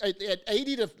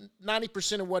 80 to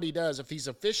 90% of what he does, if he's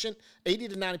efficient, 80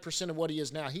 to 90% of what he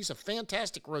is now, he's a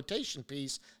fantastic rotation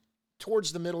piece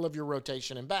towards the middle of your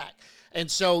rotation and back.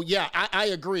 And so, yeah, I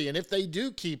agree. And if they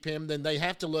do keep him, then they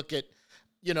have to look at,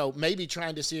 maybe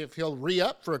trying to see if he'll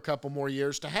re-up for a couple more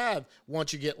years to have,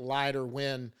 once you get Light or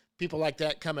Wynn, people like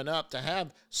that coming up, to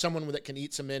have someone that can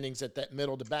eat some innings at that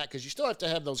middle to back, because you still have to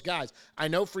have those guys. I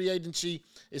know free agency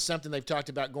is something they've talked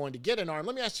about going to get an arm.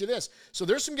 Let me ask you this. So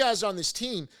there's some guys on this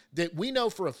team that we know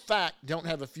for a fact don't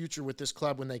have a future with this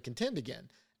club when they contend again.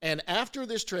 And after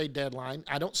this trade deadline,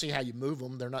 I don't see how you move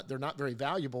them. They're not very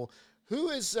valuable. Who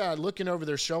is looking over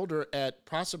their shoulder at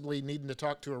possibly needing to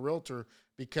talk to a realtor?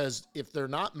 Because if they're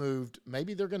not moved,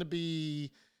 maybe they're going to be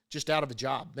just out of a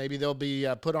job. Maybe they'll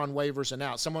be put on waivers and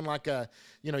out. Someone like,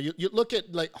 you look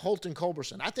at like Holt and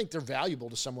Culberson. I think they're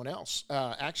valuable to someone else,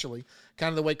 actually, kind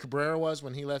of the way Cabrera was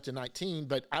when he left in 19.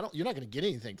 But you're not going to get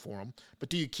anything for them. But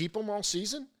do you keep them all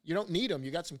season? You don't need them.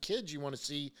 You got some kids you want to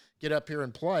see get up here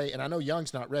and play. And I know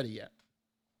Young's not ready yet.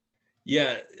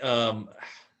 Yeah.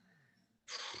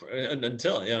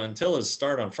 Until his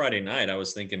start on Friday night, I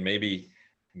was thinking maybe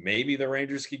the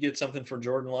Rangers could get something for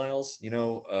Jordan Lyles.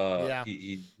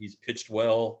 He's pitched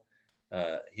well.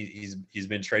 He's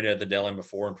been traded at the deadline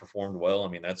before and performed well. I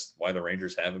mean, that's why the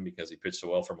Rangers have him, because he pitched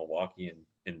so well for Milwaukee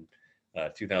in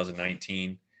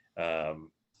 2019.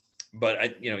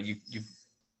 But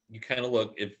you kind of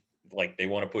look, if like they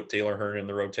want to put Taylor Hearn in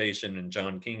the rotation and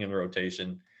John King in the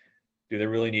rotation, do they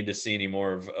really need to see any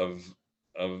more of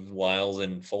Lyles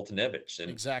and Fultonevich? And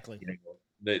exactly,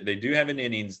 they do have an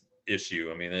innings issue.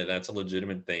 I mean, that's a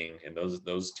legitimate thing, and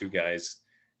those two guys,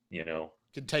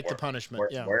 Could take the punishment.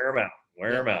 Wear them out.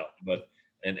 Wear them out. But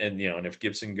and and if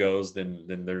Gibson goes, then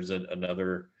there's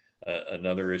another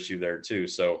issue there too.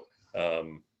 So,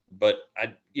 but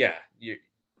have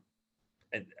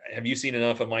you seen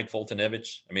enough of Mike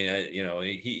Foltynewicz? I mean,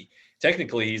 he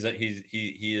technically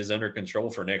he is under control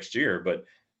for next year, but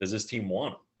does this team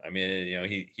want him? I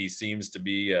mean, he seems to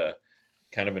be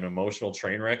kind of an emotional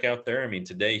train wreck out there. I mean,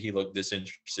 today he looked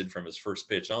disinterested from his first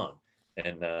pitch on,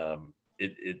 and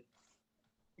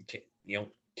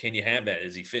can you have that?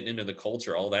 Is he fitting into the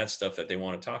culture? All that stuff that they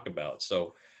want to talk about.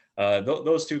 So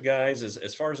those two guys,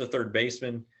 as far as a third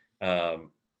baseman,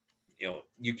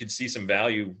 you could see some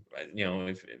value.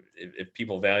 If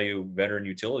people value veteran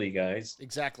utility guys,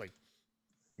 exactly.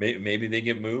 Maybe they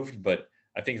get moved, but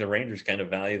I think the Rangers kind of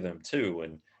value them too.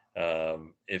 And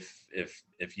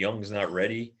if Young's not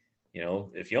ready,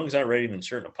 if Young's not ready, then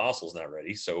certain Apostle's not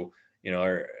ready. So who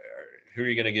are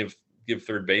you going to give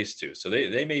third base to? So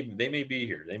they may be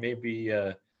here. They may be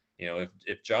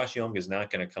if Josh Young is not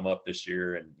going to come up this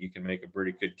year, and you can make a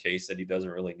pretty good case that he doesn't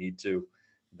really need to,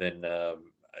 then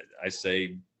I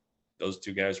say those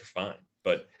two guys are fine.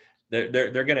 But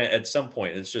they're going to, at some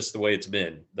point, it's just the way it's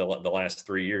been the last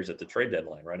 3 years at the trade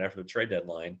deadline. Right after the trade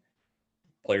deadline,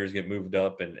 players get moved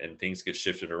up and things get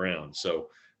shifted around. So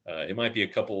it might be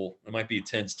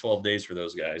 10 to 12 days for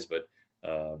those guys, but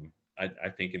I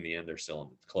think in the end they're still in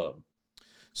the club.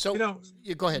 So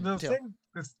you go ahead.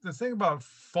 The thing about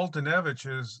Foltynewicz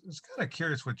is kind of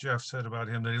curious what Jeff said about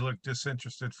him, that he looked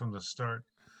disinterested from the start.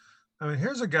 I mean,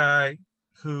 here's a guy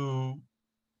who,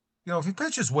 if he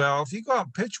pitches well, if you go out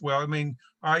and pitch well, I mean,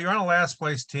 all right, you're on a last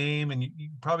place team and you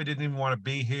probably didn't even want to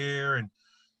be here. And,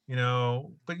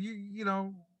 but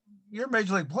you're a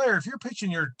major league player. If you're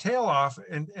pitching your tail off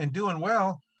and doing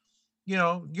well,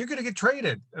 you're going to get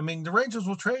traded. I mean, the Rangers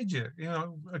will trade you.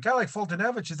 A guy like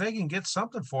Foltynewicz, if they can get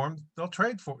something for him, they'll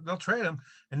trade him.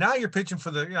 And now you're pitching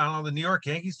for the New York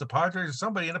Yankees, the Padres, or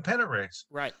somebody in a pennant race.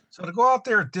 Right. So to go out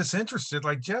there disinterested,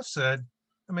 like Jeff said,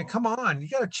 I mean, come on, you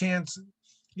got a chance.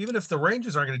 Even if the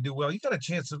Rangers aren't going to do well, you got a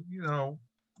chance to,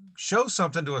 show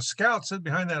something to a scout, sit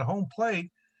behind that home plate,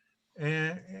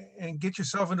 and get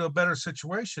yourself into a better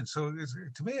situation. So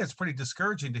to me, it's pretty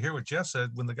discouraging to hear what Jeff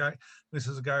said when this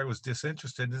is a guy who was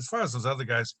disinterested. And as far as those other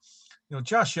guys,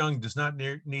 Josh Young does not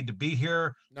need to be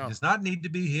here. No. He does not need to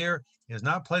be here. He has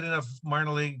not played enough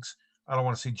minor leagues. I don't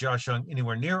want to see Josh Young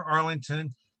anywhere near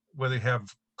Arlington, whether you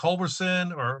have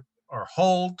Culberson or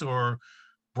Holt, or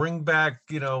bring back,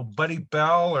 Buddy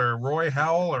Bell or Roy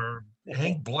Howell or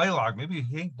Hank Blaylock. Maybe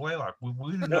Hank Blaylock. We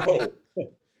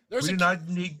do not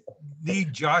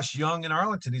need Josh Young in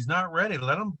Arlington. He's not ready.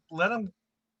 Let him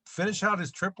finish out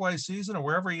his AAA season or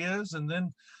wherever he is, and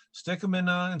then stick him in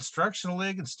an instructional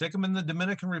league and stick him in the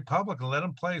Dominican Republic and let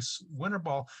him play winter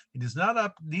ball. He does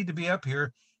not need to be up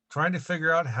here trying to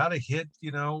figure out how to hit,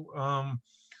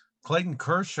 Clayton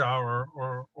Kershaw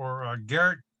or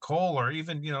Garrett Cole, or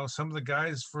even, some of the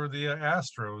guys for the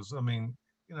Astros. I mean,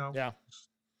 yeah.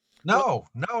 No.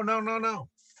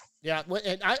 Yeah, well,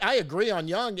 and I agree on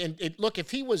Young. And look, if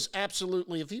he was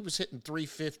hitting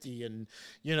 350 and,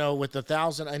 with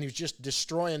 1,000, and he was just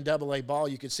destroying AA ball,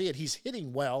 you could see it. He's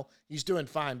hitting well. He's doing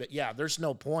fine. But, yeah, there's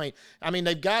no point. I mean,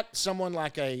 they've got someone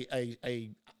like a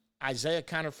Isaiah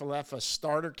Kiner-Falefa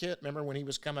starter kit. Remember when he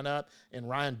was coming up? And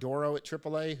Ryan Doro at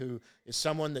AAA, who is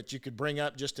someone that you could bring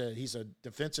up. He's a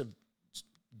defensive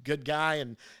good guy,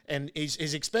 and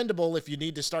he's expendable if you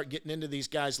need to start getting into these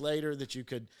guys later, that you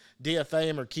could DFA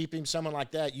him or keep him, someone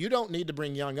like that. You don't need to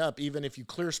bring Young up, even if you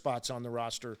clear spots on the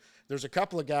roster. There's a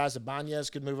couple of guys. Ibanez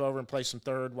could move over and play some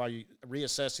third while you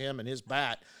reassess him and his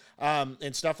bat,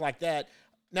 and stuff like that.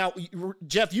 Now,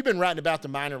 Jeff, you've been writing about the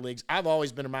minor leagues. I've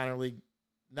always been a minor league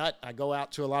nut. I go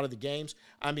out to a lot of the games.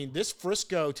 I mean, this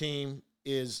Frisco team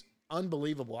is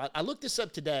unbelievable. I looked this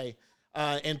up today.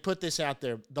 And put this out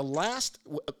there. The last,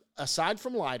 aside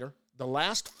from Leiter, the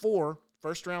last 4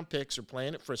 first-round picks are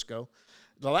playing at Frisco.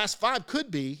 The last 5 could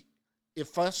be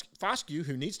if Foscue,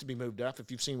 who needs to be moved up,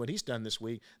 if you've seen what he's done this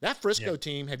week. That Frisco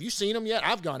team, have you seen him yet?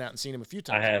 I've gone out and seen him a few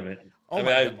times. I haven't.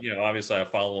 Obviously I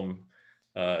follow him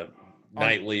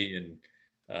nightly, and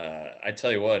I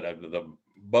tell you what, the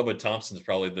Bubba Thompson's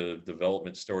probably the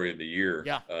development story of the year.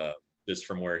 Yeah. Just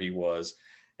from where he was.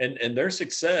 And their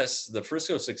success, the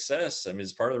Frisco success, I mean,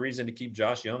 is part of the reason to keep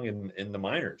Josh Young in the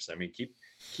minors. I mean, keep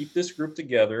this group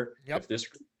together. Yep. If this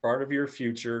is part of your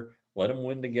future, let them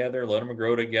win together, let them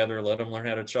grow together, let them learn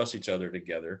how to trust each other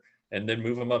together, and then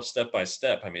move them up step by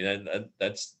step. I mean,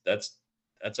 that's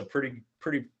a pretty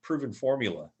proven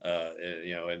formula,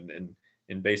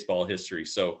 in baseball history.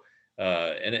 So,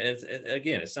 and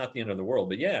again, it's not the end of the world,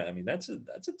 but yeah, I mean, that's a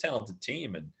talented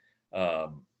team, and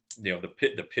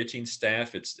The pitching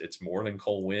staff, it's more than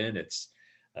Cole Winn. It's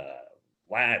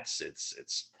Latz,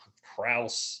 it's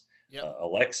Kraus,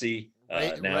 Alexi.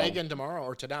 Now Reagan tomorrow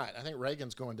or tonight. I think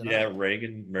Reagan's going tonight. Yeah,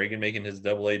 Reagan making his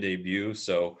Double-A debut.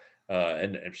 So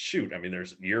and shoot, I mean,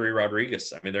 there's Yuri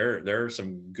Rodriguez. I mean, there are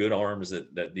some good arms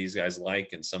that these guys like,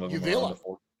 and some of them are on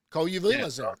the Cole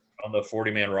Uvila's on the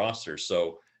 40-man roster.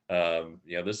 So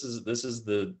this is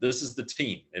the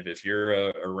team. If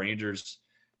you're a Rangers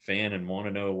fan and want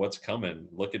to know what's coming,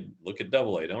 look at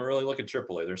Double-A. Don't really look at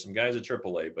Triple-A. There's some guys at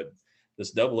Triple-A, but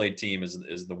this Double-A team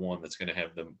is the one that's going to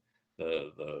have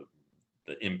the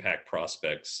impact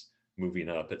prospects moving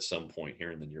up at some point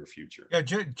here in the near future. Yeah,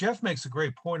 Jeff makes a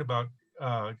great point about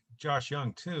Josh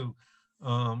Young too.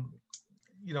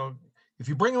 If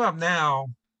you bring him up now,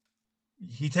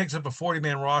 he takes up a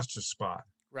 40-man roster spot.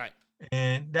 Right.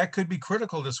 And that could be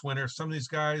critical this winter. Some of these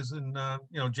guys, and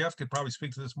Jeff could probably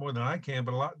speak to this more than I can,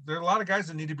 but there are a lot of guys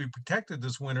that need to be protected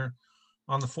this winter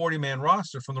on the 40-man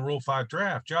roster from the Rule 5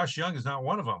 draft. Josh Young is not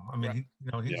one of them. I mean,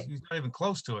 right. He's not even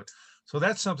close to it. So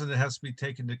that's something that has to be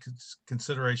taken into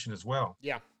consideration as well.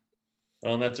 Yeah.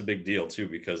 Well, and that's a big deal too,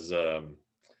 because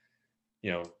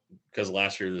because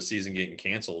last year the season getting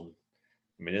canceled.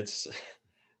 I mean, it's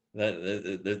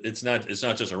not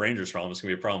just a Rangers problem. It's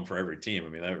gonna be a problem for every team. I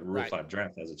mean, that Rule 5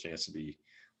 draft has a chance to be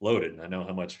loaded, and I know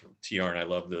how much TR and I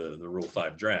love the Rule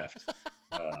 5 draft.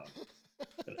 I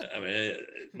mean,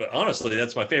 but honestly,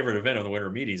 that's my favorite event of the winter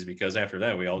meetings, because after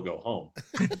that we all go home.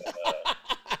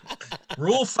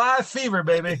 Rule 5 fever,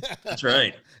 baby. That's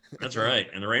right. And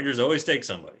the Rangers always take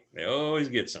somebody. They always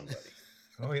get somebody.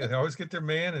 Oh yeah, they always get their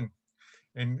man.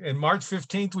 And March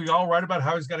 15th, we all write about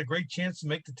how he's got a great chance to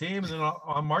make the team, and then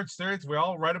on March 30th, we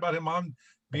all write about him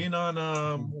being on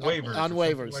waivers. On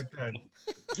waivers. Like that.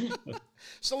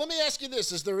 So let me ask you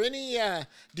this: is there any?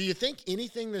 Do you think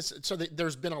anything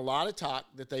there's been a lot of talk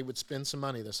that they would spend some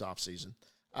money this offseason?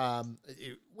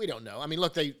 We don't know. I mean,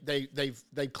 look,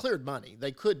 they've cleared money.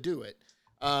 They could do it.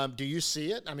 Do you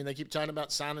see it? I mean, they keep talking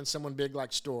about signing someone big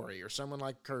like Story or someone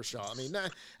like Kershaw. I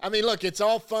mean, look, it's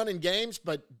all fun and games,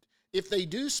 but if they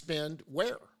do spend,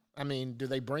 where? I mean, do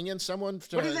they bring in someone?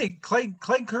 What do you think? Clay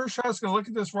Kershaw is going to look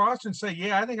at this roster and say,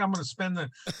 "Yeah, I think I'm going to spend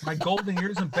my golden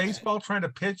years in baseball trying to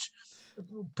pitch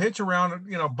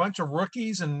around a bunch of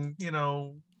rookies and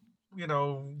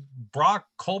Brock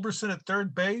Culberson at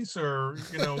third base, or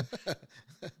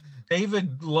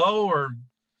David Lowe or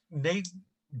Nate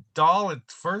Dahl at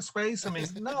first base." I mean,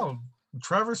 no.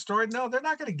 Trevor Story, no, they're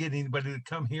not going to get anybody to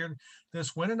come here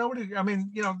this winter. Nobody. I mean,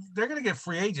 they're going to get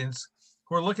free agents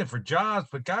who are looking for jobs,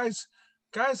 but guys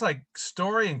like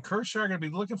Story and Kershaw are going to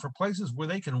be looking for places where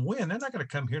they can win. They're not going to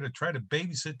come here to try to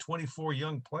babysit 24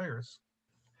 young players.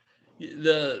 I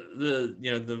don't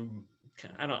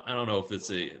know if it's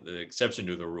the exception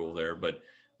to the rule there, but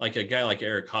like a guy like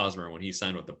Eric Hosmer, when he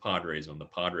signed with the Padres, when the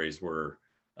Padres were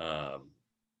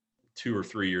 2 or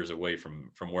 3 years away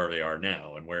from where they are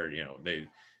now, and where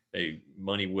they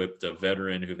money whipped a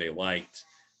veteran who they liked,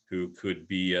 who could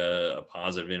be a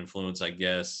positive influence, I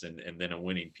guess, and then a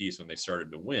winning piece when they started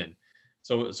to win.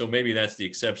 So maybe that's the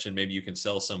exception. Maybe you can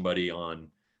sell somebody on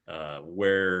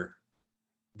where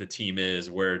the team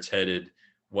is, where it's headed,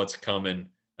 what's coming.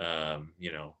 Fernando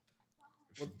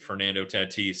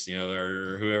Tatis,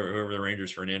 or whoever the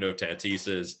Rangers Fernando Tatis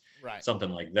is, right?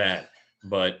 Something like that.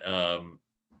 But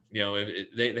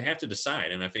they have to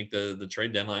decide, and I think the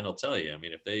trade deadline will tell you. I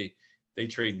mean, if they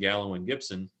trade Gallo and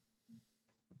Gibson,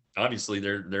 obviously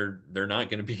they're not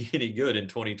going to be any good in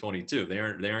 2022. They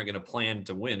aren't going to plan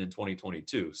to win in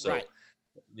 2022. So, right.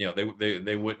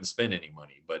 They wouldn't spend any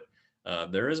money, but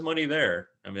there is money there.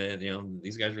 I mean,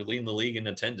 these guys are leading the league in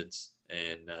attendance,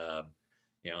 and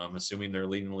I'm assuming they're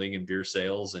leading the league in beer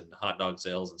sales and hot dog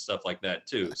sales and stuff like that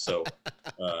too. So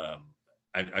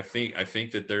I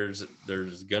think that there's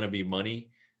going to be money,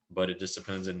 but it just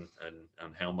depends on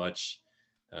how much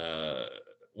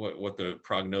what the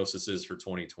prognosis is for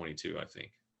 2022. I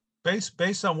think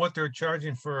based on what they're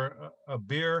charging for a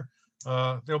beer,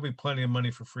 there'll be plenty of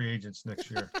money for free agents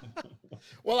next year.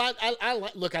 Well,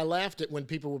 I laughed at when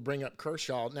people would bring up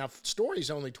Kershaw. Now, Story's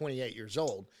only 28 years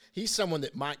old. He's someone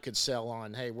that Mike could sell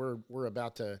on. Hey, we're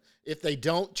about to, if they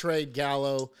don't trade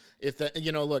Gallo,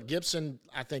 look, Gibson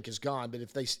I think is gone, but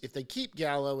if they keep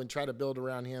Gallo and try to build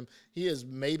around him, he is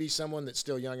maybe someone that's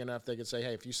still young enough they could say,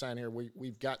 hey, if you sign here,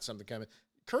 we've got something coming.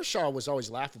 Kershaw was always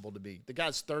laughable to be. The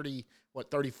guy's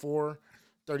 34,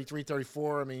 33,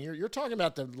 34. I mean, you're talking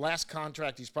about the last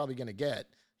contract he's probably going to get.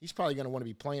 He's probably going to want to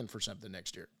be playing for something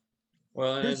next year.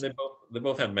 Well, and they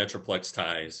both have Metroplex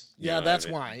ties. Yeah, that's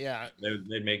why. Yeah,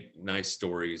 they make nice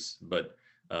stories, but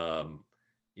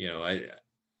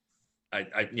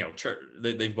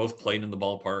they've both played in the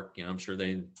ballpark. I'm sure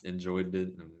they enjoyed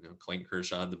it. And, Clayton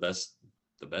Kershaw had the best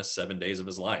 7 days of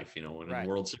his life, winning the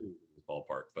World Series in the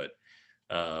ballpark. But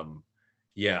I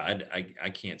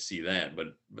can't see that.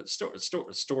 But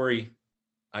Story,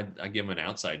 I give him an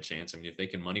outside chance. I mean, if they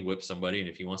can money whip somebody, and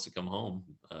if he wants to come home,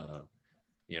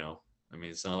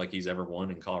 it's not like he's ever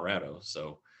won in Colorado.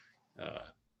 So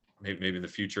maybe the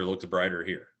future looks brighter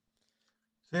here.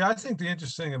 See, I think the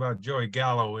interesting thing about Joey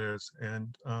Gallo is,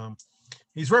 and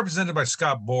he's represented by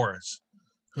Scott Boras,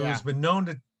 who has been known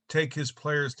to take his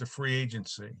players to free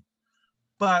agency.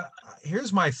 But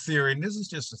here's my theory, and this is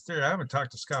just a theory. I haven't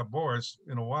talked to Scott Boras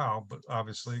in a while, but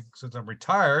obviously since I'm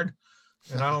retired,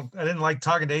 and I didn't like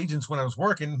talking to agents when I was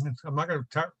working. I'm not going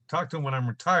to talk to them when I'm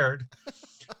retired.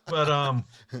 But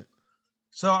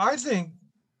so I think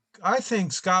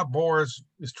Scott Boras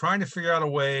is trying to figure out a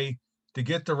way to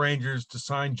get the Rangers to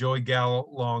sign Joey Gallo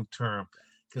long term.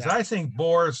 Because I think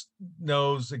Boras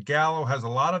knows that Gallo has a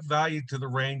lot of value to the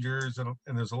Rangers,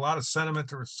 and there's a lot of sentiment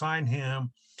to sign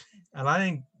him. And I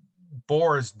think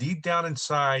Boras, deep down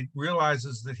inside,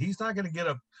 realizes that he's not going to get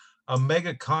a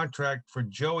mega contract for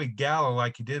Joey Gallo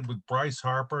like he did with Bryce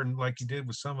Harper and like he did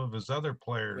with some of his other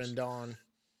players.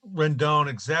 Rendon,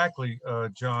 exactly,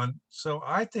 John. So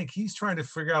I think he's trying to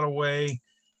figure out a way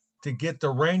to get the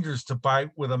Rangers to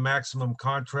bite with a maximum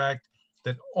contract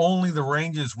that only the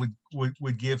Rangers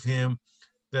would give him,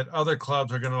 that other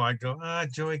clubs are going to go,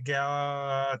 Joey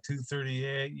Gallo,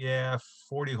 238,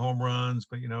 40 home runs,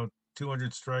 but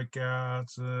 200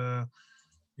 strikeouts.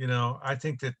 I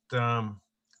think that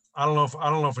I don't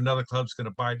know if another club's going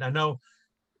to bite. And I know,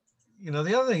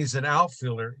 the other thing is an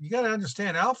outfielder. You got to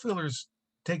understand, outfielders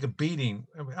take a beating.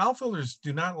 I mean, outfielders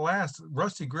do not last.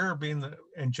 Rusty Greer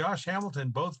and Josh Hamilton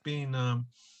both being,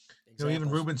 even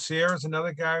Ruben Sierra is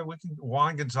another guy.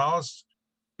 Juan Gonzalez.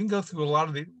 You can go through a lot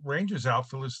of the Rangers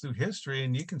outfielders through history,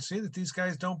 and you can see that these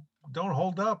guys don't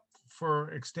hold up for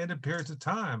extended periods of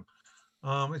time.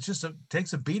 It's just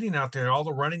takes a beating out there. All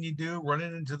the running you do,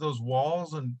 running into those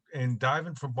walls and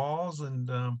diving for balls, and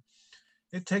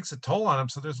it takes a toll on him.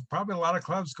 So there's probably a lot of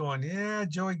clubs going,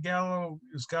 Joey Gallo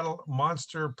has got a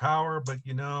monster power, but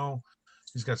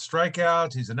he's got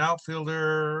strikeouts. He's an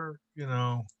outfielder.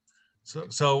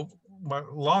 So my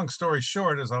long story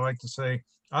short, as I like to say,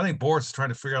 I think Boras is trying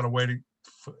to figure out a way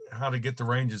how to get the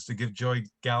Rangers to give Joey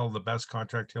Gallo the best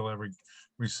contract he'll ever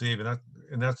receive. And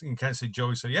that's you can kind of see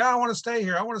Joey say, I want to stay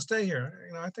here. I want to stay here.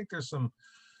 I think the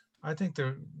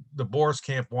Boras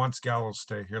camp wants Gallo to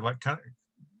stay here, like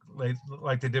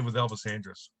they did with Elvis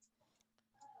Andrus.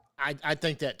 I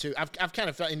think that too. I've kind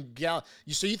of felt in Gallo.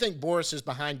 So you think Boras is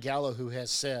behind Gallo, who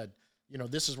has said,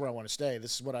 this is where I want to stay.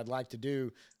 This is what I'd like to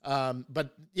do. But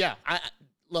yeah,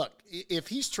 look, if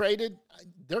he's traded,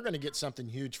 they're going to get something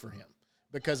huge for him,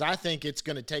 because I think it's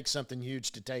going to take something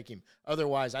huge to take him.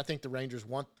 Otherwise, I think the Rangers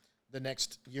want the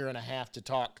next year and a half to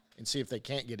talk and see if they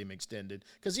can't get him extended,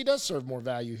 because he does serve more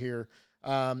value here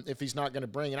if he's not going to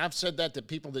bring. And I've said that to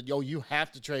people that, you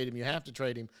have to trade him. You have to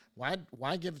trade him.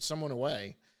 Why give someone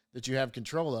away that you have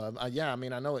control of? I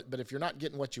know it. But if you're not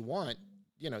getting what you want,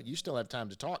 you still have time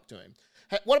to talk to him.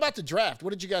 Hey, what about the draft?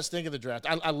 What did you guys think of the draft?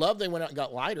 I love they went out and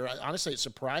got Leiter. Honestly, it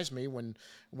surprised me when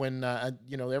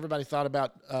everybody thought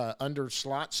about under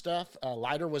slot stuff.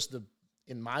 Leiter was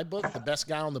in my book, the best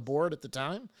guy on the board at the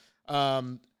time.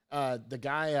 The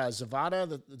guy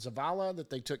Zavala that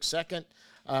they took second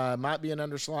might be an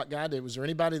under slot guy. Was there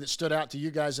anybody that stood out to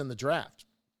you guys in the draft?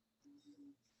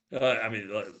 You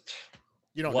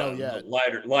don't know yet.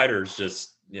 Leiter's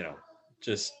just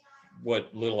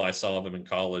what little I saw of him in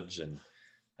college, and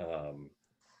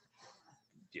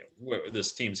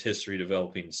this team's history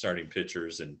developing starting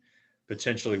pitchers, and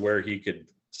potentially where he could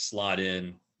slot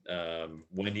in,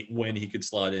 when he could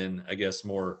slot in, I guess,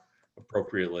 more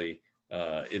appropriately.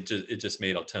 It just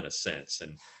made a ton of sense.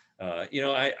 And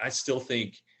I still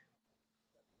think,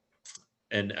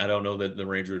 and I don't know that the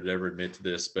Rangers would ever admit to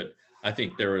this, but I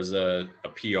think there was a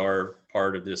PR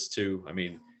part of this too. I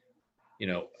mean,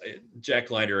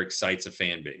 Jack Leiter excites a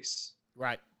fan base.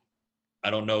 Right. I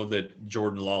don't know that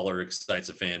Jordan Lawler excites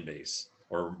a fan base,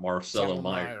 or Marcelo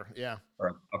Meyer. Yeah.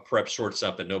 Or a prep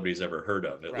shortstop that nobody's ever heard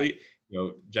of. At least,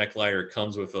 Jack Leiter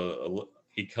comes with a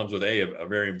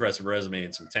very impressive resume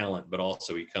and some talent, but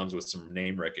also he comes with some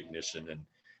name recognition, and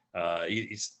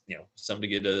he's something to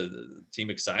get the team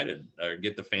excited, or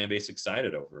get the fan base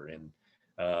excited over. And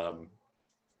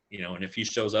and if he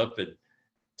shows up at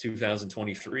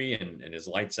 2023 and is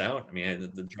lights out, I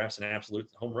mean, the draft's an absolute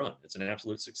home run. It's an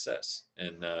absolute success,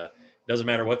 and it doesn't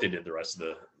matter what they did the rest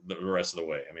of the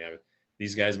way. I mean,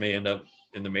 these guys may end up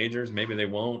in the majors, maybe they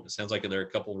won't. It sounds like there are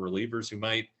a couple of relievers who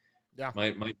might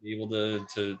might be able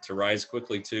to rise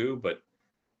quickly too. But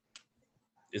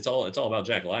it's all about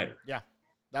Jack Leiter. Yeah,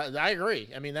 I agree.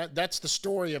 I mean, that's the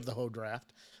story of the whole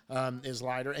draft. Is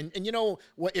Leiter. And you know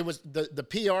what, it was the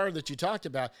PR that you talked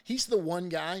about. He's the one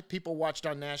guy people watched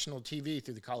on national TV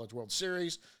through the College World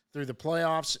Series, through the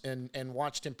playoffs, and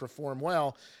watched him perform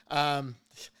well.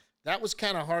 That was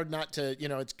kind of hard not to,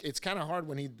 it's kind of hard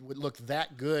when he would look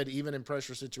that good, even in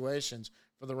pressure situations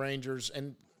for the Rangers.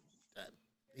 And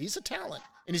he's a talent,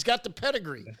 and he's got the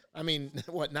pedigree. I mean,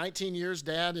 19 years,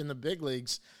 Dad, in the big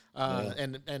leagues,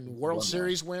 and World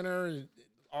Series winner,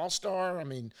 All-Star. I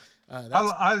mean,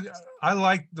 I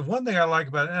like the one thing I like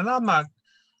about it, and I'm not,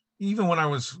 even when I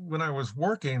was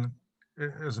working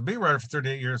as a beat writer for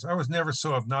 38 years, I was never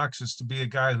so obnoxious to be a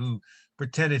guy who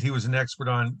pretended he was an expert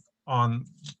on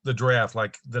the draft,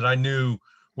 like that I knew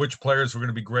which players were going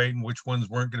to be great and which ones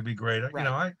weren't going to be great.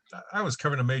 Right. I was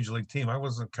covering a major league team. I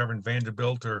wasn't covering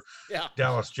Vanderbilt or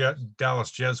Dallas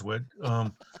Jesuit.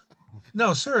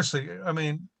 No, seriously. I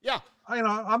mean, I'm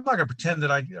not going to pretend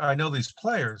that I know these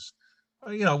players.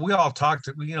 We all talk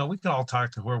to, we can all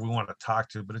talk to whoever we want to talk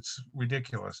to, but it's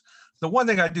ridiculous. The one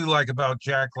thing I do like about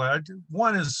Jack Leiter,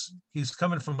 one is he's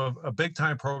coming from a big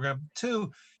time program.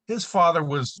 Two, his father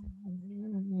was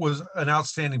an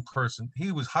outstanding person.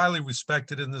 He was highly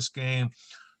respected in this game.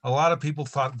 A lot of people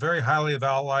thought very highly of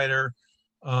Al Leiter.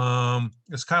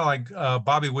 It's kind of like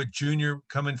Bobby Witt Jr.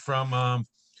 coming from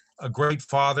a great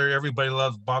father. Everybody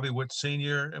loves Bobby Witt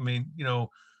Sr. I mean,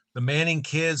 the Manning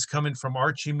kids coming from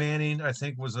Archie Manning, I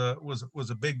think was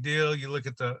a big deal. You look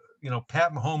at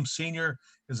Pat Mahomes Sr.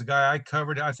 is a guy I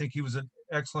covered. I think he was an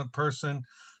excellent person.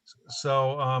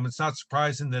 So it's not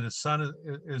surprising that his son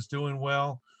is doing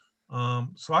well.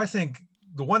 So I think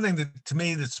the one thing that to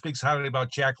me that speaks highly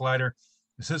about Jack Leiter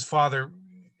is his father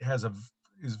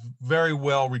is very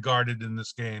well regarded in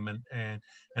this game, and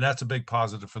that's a big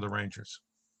positive for the Rangers.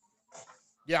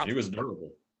 Yeah, he was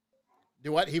durable.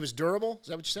 Do what? He was durable? Is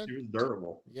that what you said? He was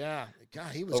durable. Yeah.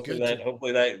 God, he was good.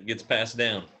 Hopefully that gets passed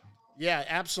down. Yeah,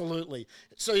 absolutely.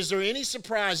 So is there any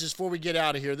surprises before we get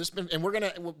out of here?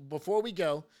 Before we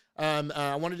go,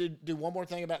 I wanted to do one more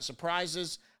thing about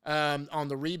surprises on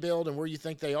the rebuild and where you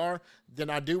think they are.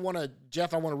 Then I do want to,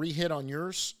 Jeff, I want to re-hit on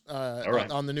yours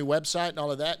on the new website and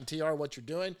all of that, and TR, what you're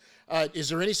doing. Is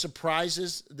there any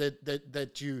surprises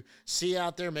that you see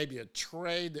out there? Maybe a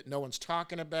trade that no one's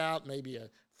talking about, maybe a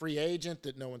free agent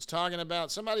that no one's talking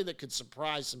about, somebody that could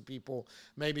surprise some people,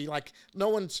 maybe like no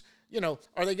one's,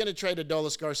 are they going to trade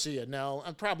Adolis Garcia? No,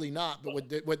 probably not, but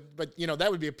that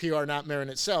would be a PR nightmare in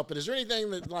itself. But is there anything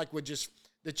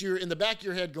that you're in the back of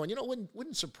your head going,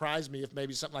 wouldn't surprise me if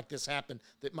maybe something like this happened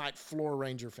that might floor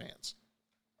Ranger fans?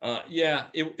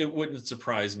 It wouldn't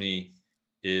surprise me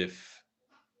if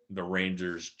the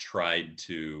Rangers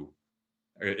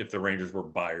if the Rangers were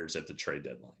buyers at the trade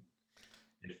deadline.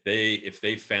 If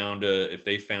they found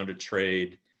a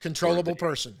trade, controllable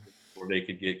person, or they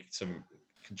could get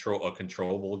a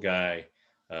controllable guy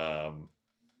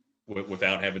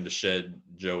without having to shed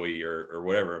Joey or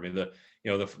whatever. I mean,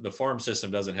 the farm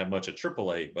system doesn't have much at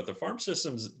AAA, but the farm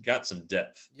system's got some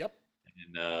depth. Yep.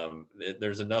 And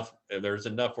there's enough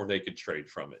where they could trade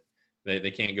from it.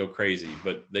 They can't go crazy,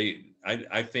 but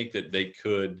I think that they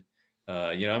could.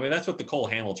 That's what the Cole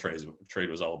Hamel trade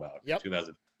was all about. Yep.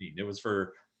 2015. It was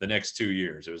for the next 2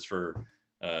 years. It was for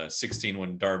 16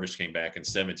 when Darvish came back, and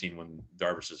 17 when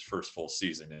Darvish's first full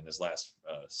season and his last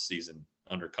season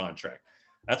under contract.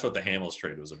 That's what the Hamels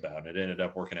trade was about. And it ended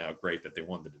up working out great that they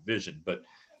won the division. But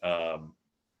I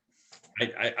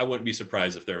wouldn't be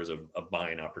surprised if there was a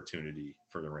buying opportunity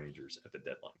for the Rangers at the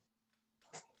deadline.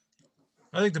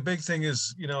 I think the big thing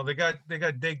is, they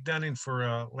got Dake Dunning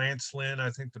for Lance Lynn. I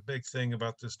think the big thing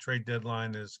about this trade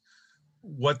deadline is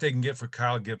what they can get for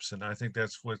Kyle Gibson. I think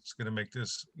that's what's going to make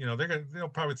this. They'll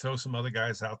probably throw some other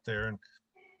guys out there, and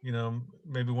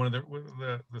maybe one of the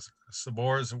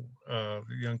Sabors, the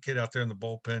young kid out there in the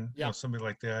bullpen, somebody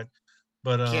like that.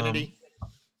 But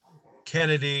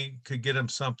Kennedy could get him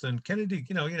something. Kennedy,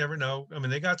 you never know. I mean,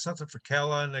 they got something for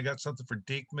Kella, and they got something for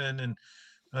Diekman, and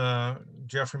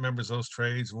Jeff remembers those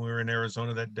trades when we were in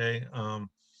Arizona that day.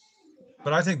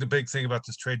 But I think the big thing about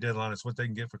this trade deadline is what they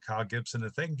can get for Kyle Gibson.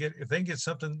 If they can get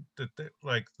something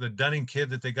like the Dunning kid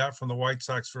that they got from the White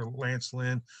Sox for Lance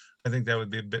Lynn, I think that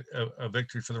would be a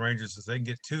victory for the Rangers. If they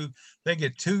can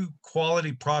get two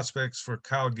quality prospects for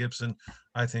Kyle Gibson,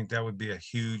 I think that would be a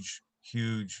huge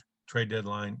trade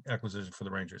deadline acquisition for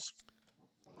the Rangers.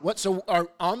 So are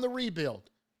on the rebuild?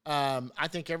 I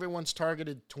think everyone's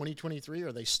targeted 2023.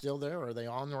 Are they still there? Are they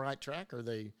on the right track? Are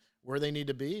they where they need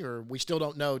to be, or we still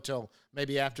don't know till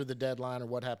maybe after the deadline or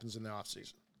what happens in the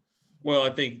offseason? Well,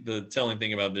 I think the telling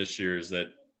thing about this year is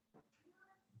that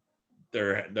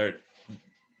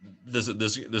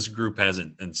this group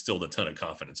hasn't instilled a ton of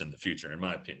confidence in the future, in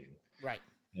my opinion. Right.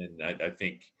 And I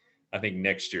think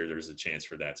next year there's a chance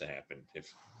for that to happen.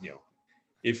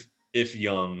 If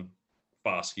Young,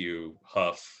 Foscue,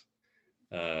 Huff,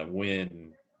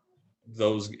 when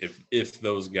those if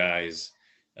those guys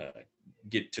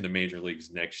get to the major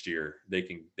leagues next year, they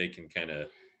can kind of,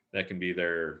 that can be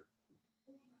their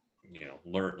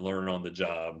learn on the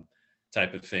job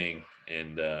type of thing,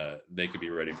 and they could be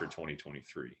ready for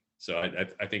 2023. So I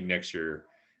think next year,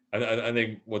 I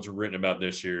think what's written about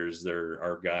this year is there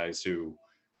are guys who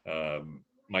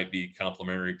might be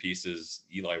complementary pieces,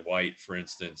 Eli White, for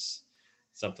instance,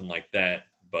 something like that.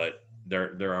 But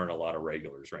there aren't a lot of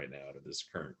regulars right now out of this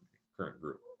current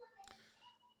group.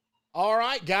 All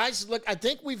right, guys. Look, I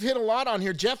think we've hit a lot on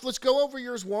here. Jeff, let's go over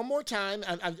yours one more time.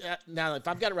 Now, if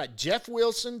I've got it right,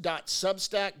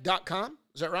 jeffwilson.substack.com.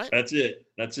 Is that right? That's it.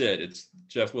 It's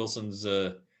Jeff Wilson's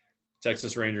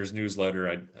Texas Rangers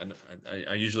newsletter.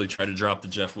 I usually try to drop the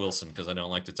Jeff Wilson because I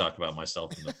don't like to talk about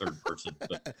myself in the third person.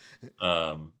 But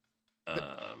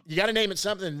you got to name it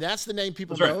something. That's the name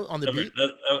people know on the beat.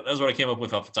 That's what I came up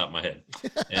with off the top of my head.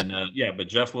 And but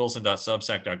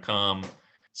jeffwilson.substack.com.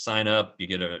 Sign up. You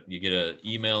get a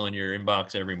email in your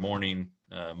inbox every morning,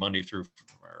 Monday through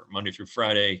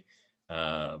Friday,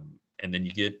 and then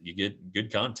you get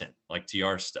good content like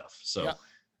TR stuff. So,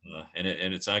 yeah. And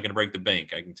it's not going to break the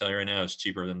bank. I can tell you right now, it's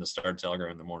cheaper than the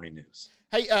Star-Telegram and the Morning News.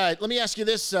 Hey, let me ask you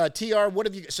this, TR. What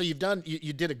have you? So you've done.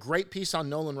 You did a great piece on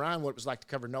Nolan Ryan. What it was like to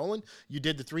cover Nolan. You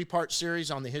did the 3-part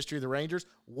series on the history of the Rangers.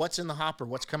 What's in the hopper?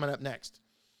 What's coming up next?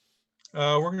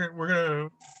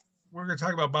 We're gonna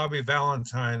talk about Bobby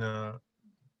Valentine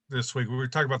this week. We're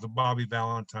talking about the Bobby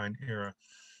Valentine era.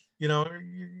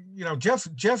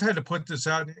 Jeff had to put this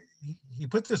out. He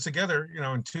put this together,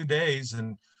 in 2 days,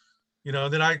 and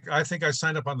then I think I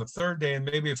signed up on the third day, and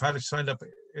maybe if I had signed up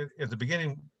at the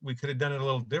beginning, we could have done it a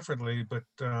little differently. But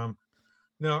I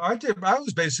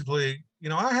was basically,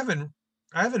 I haven't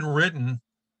written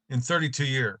in 32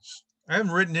 years. I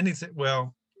haven't written anything.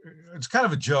 Well, it's kind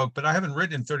of a joke, but I haven't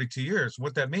written in 32 years.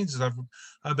 What that means is I've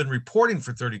been reporting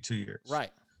for 32 years. Right.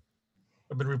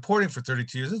 I've been reporting for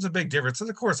 32 years. It's a big difference. And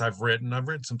of course I've written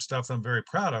some stuff I'm very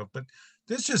proud of, but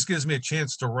this just gives me a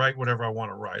chance to write whatever I want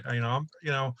to write.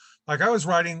 Like I was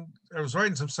writing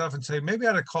some stuff and say, maybe I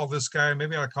ought to call this guy.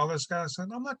 Maybe I ought to call this guy. I said,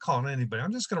 I'm not calling anybody.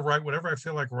 I'm just going to write whatever I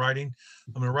feel like writing.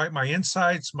 I'm going to write my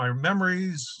insights, my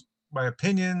memories, my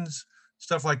opinions,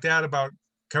 stuff like that about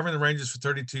covering the Rangers for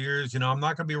 32 years. I'm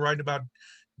not going to be writing about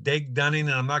Dake Dunning,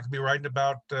 and I'm not going to be writing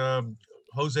about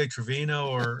Jose Trevino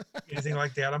or anything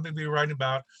like that. I'm going to be writing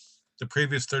about the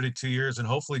previous 32 years. And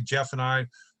hopefully Jeff and I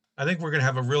think we're going to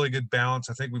have a really good balance.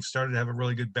 I think we've started to have a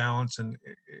really good balance, and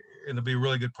it'll be a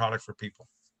really good product for people.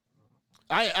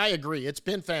 I agree. It's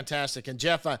been fantastic. And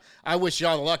Jeff, I wish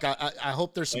y'all the luck. I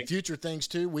hope there's some future things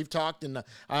too. We've talked, and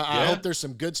I hope there's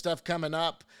some good stuff coming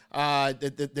up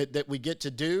that we get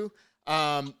to do.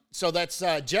 So that's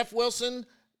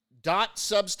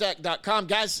jeffwilson.substack.com.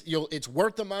 Guys, it's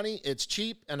worth the money. It's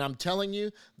cheap, and I'm telling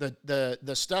you, the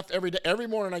stuff every day, every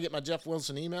morning I get my Jeff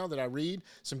Wilson email that I read,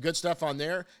 some good stuff on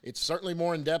there. It's certainly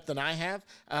more in depth than I have.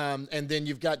 And then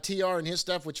you've got TR and his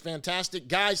stuff, which is fantastic.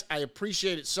 Guys, I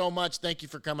appreciate it so much. Thank you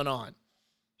for coming on.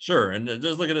 Sure. And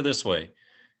just look at it this way.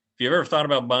 If you've ever thought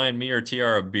about buying me or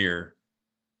TR a beer,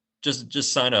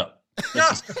 just sign up.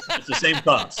 It's the same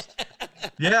cost.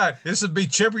 Yeah, this would be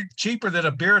cheaper than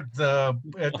a beer at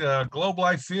Globe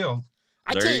Life Field.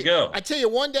 There you go. I tell you,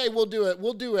 one day we'll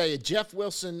do a Jeff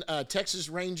Wilson Texas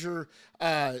Ranger.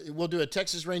 We'll do a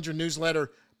Texas Ranger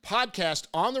newsletter podcast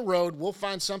on the road. We'll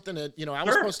find something that, I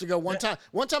was supposed to go one time.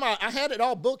 One time I had it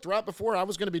all booked right before I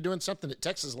was going to be doing something at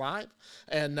Texas Live.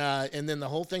 And then the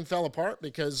whole thing fell apart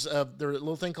because of the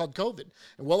little thing called COVID.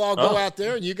 And we'll all go out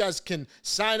there, and you guys can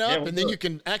sign up, and then you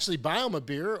can actually buy them a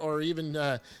beer or even,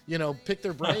 pick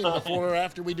their brain before or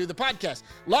after we do the podcast.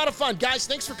 A lot of fun. Guys,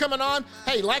 thanks for coming on.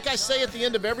 Hey, like I say at the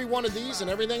end of every one of these and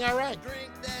everything I write,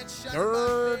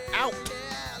 nerd out.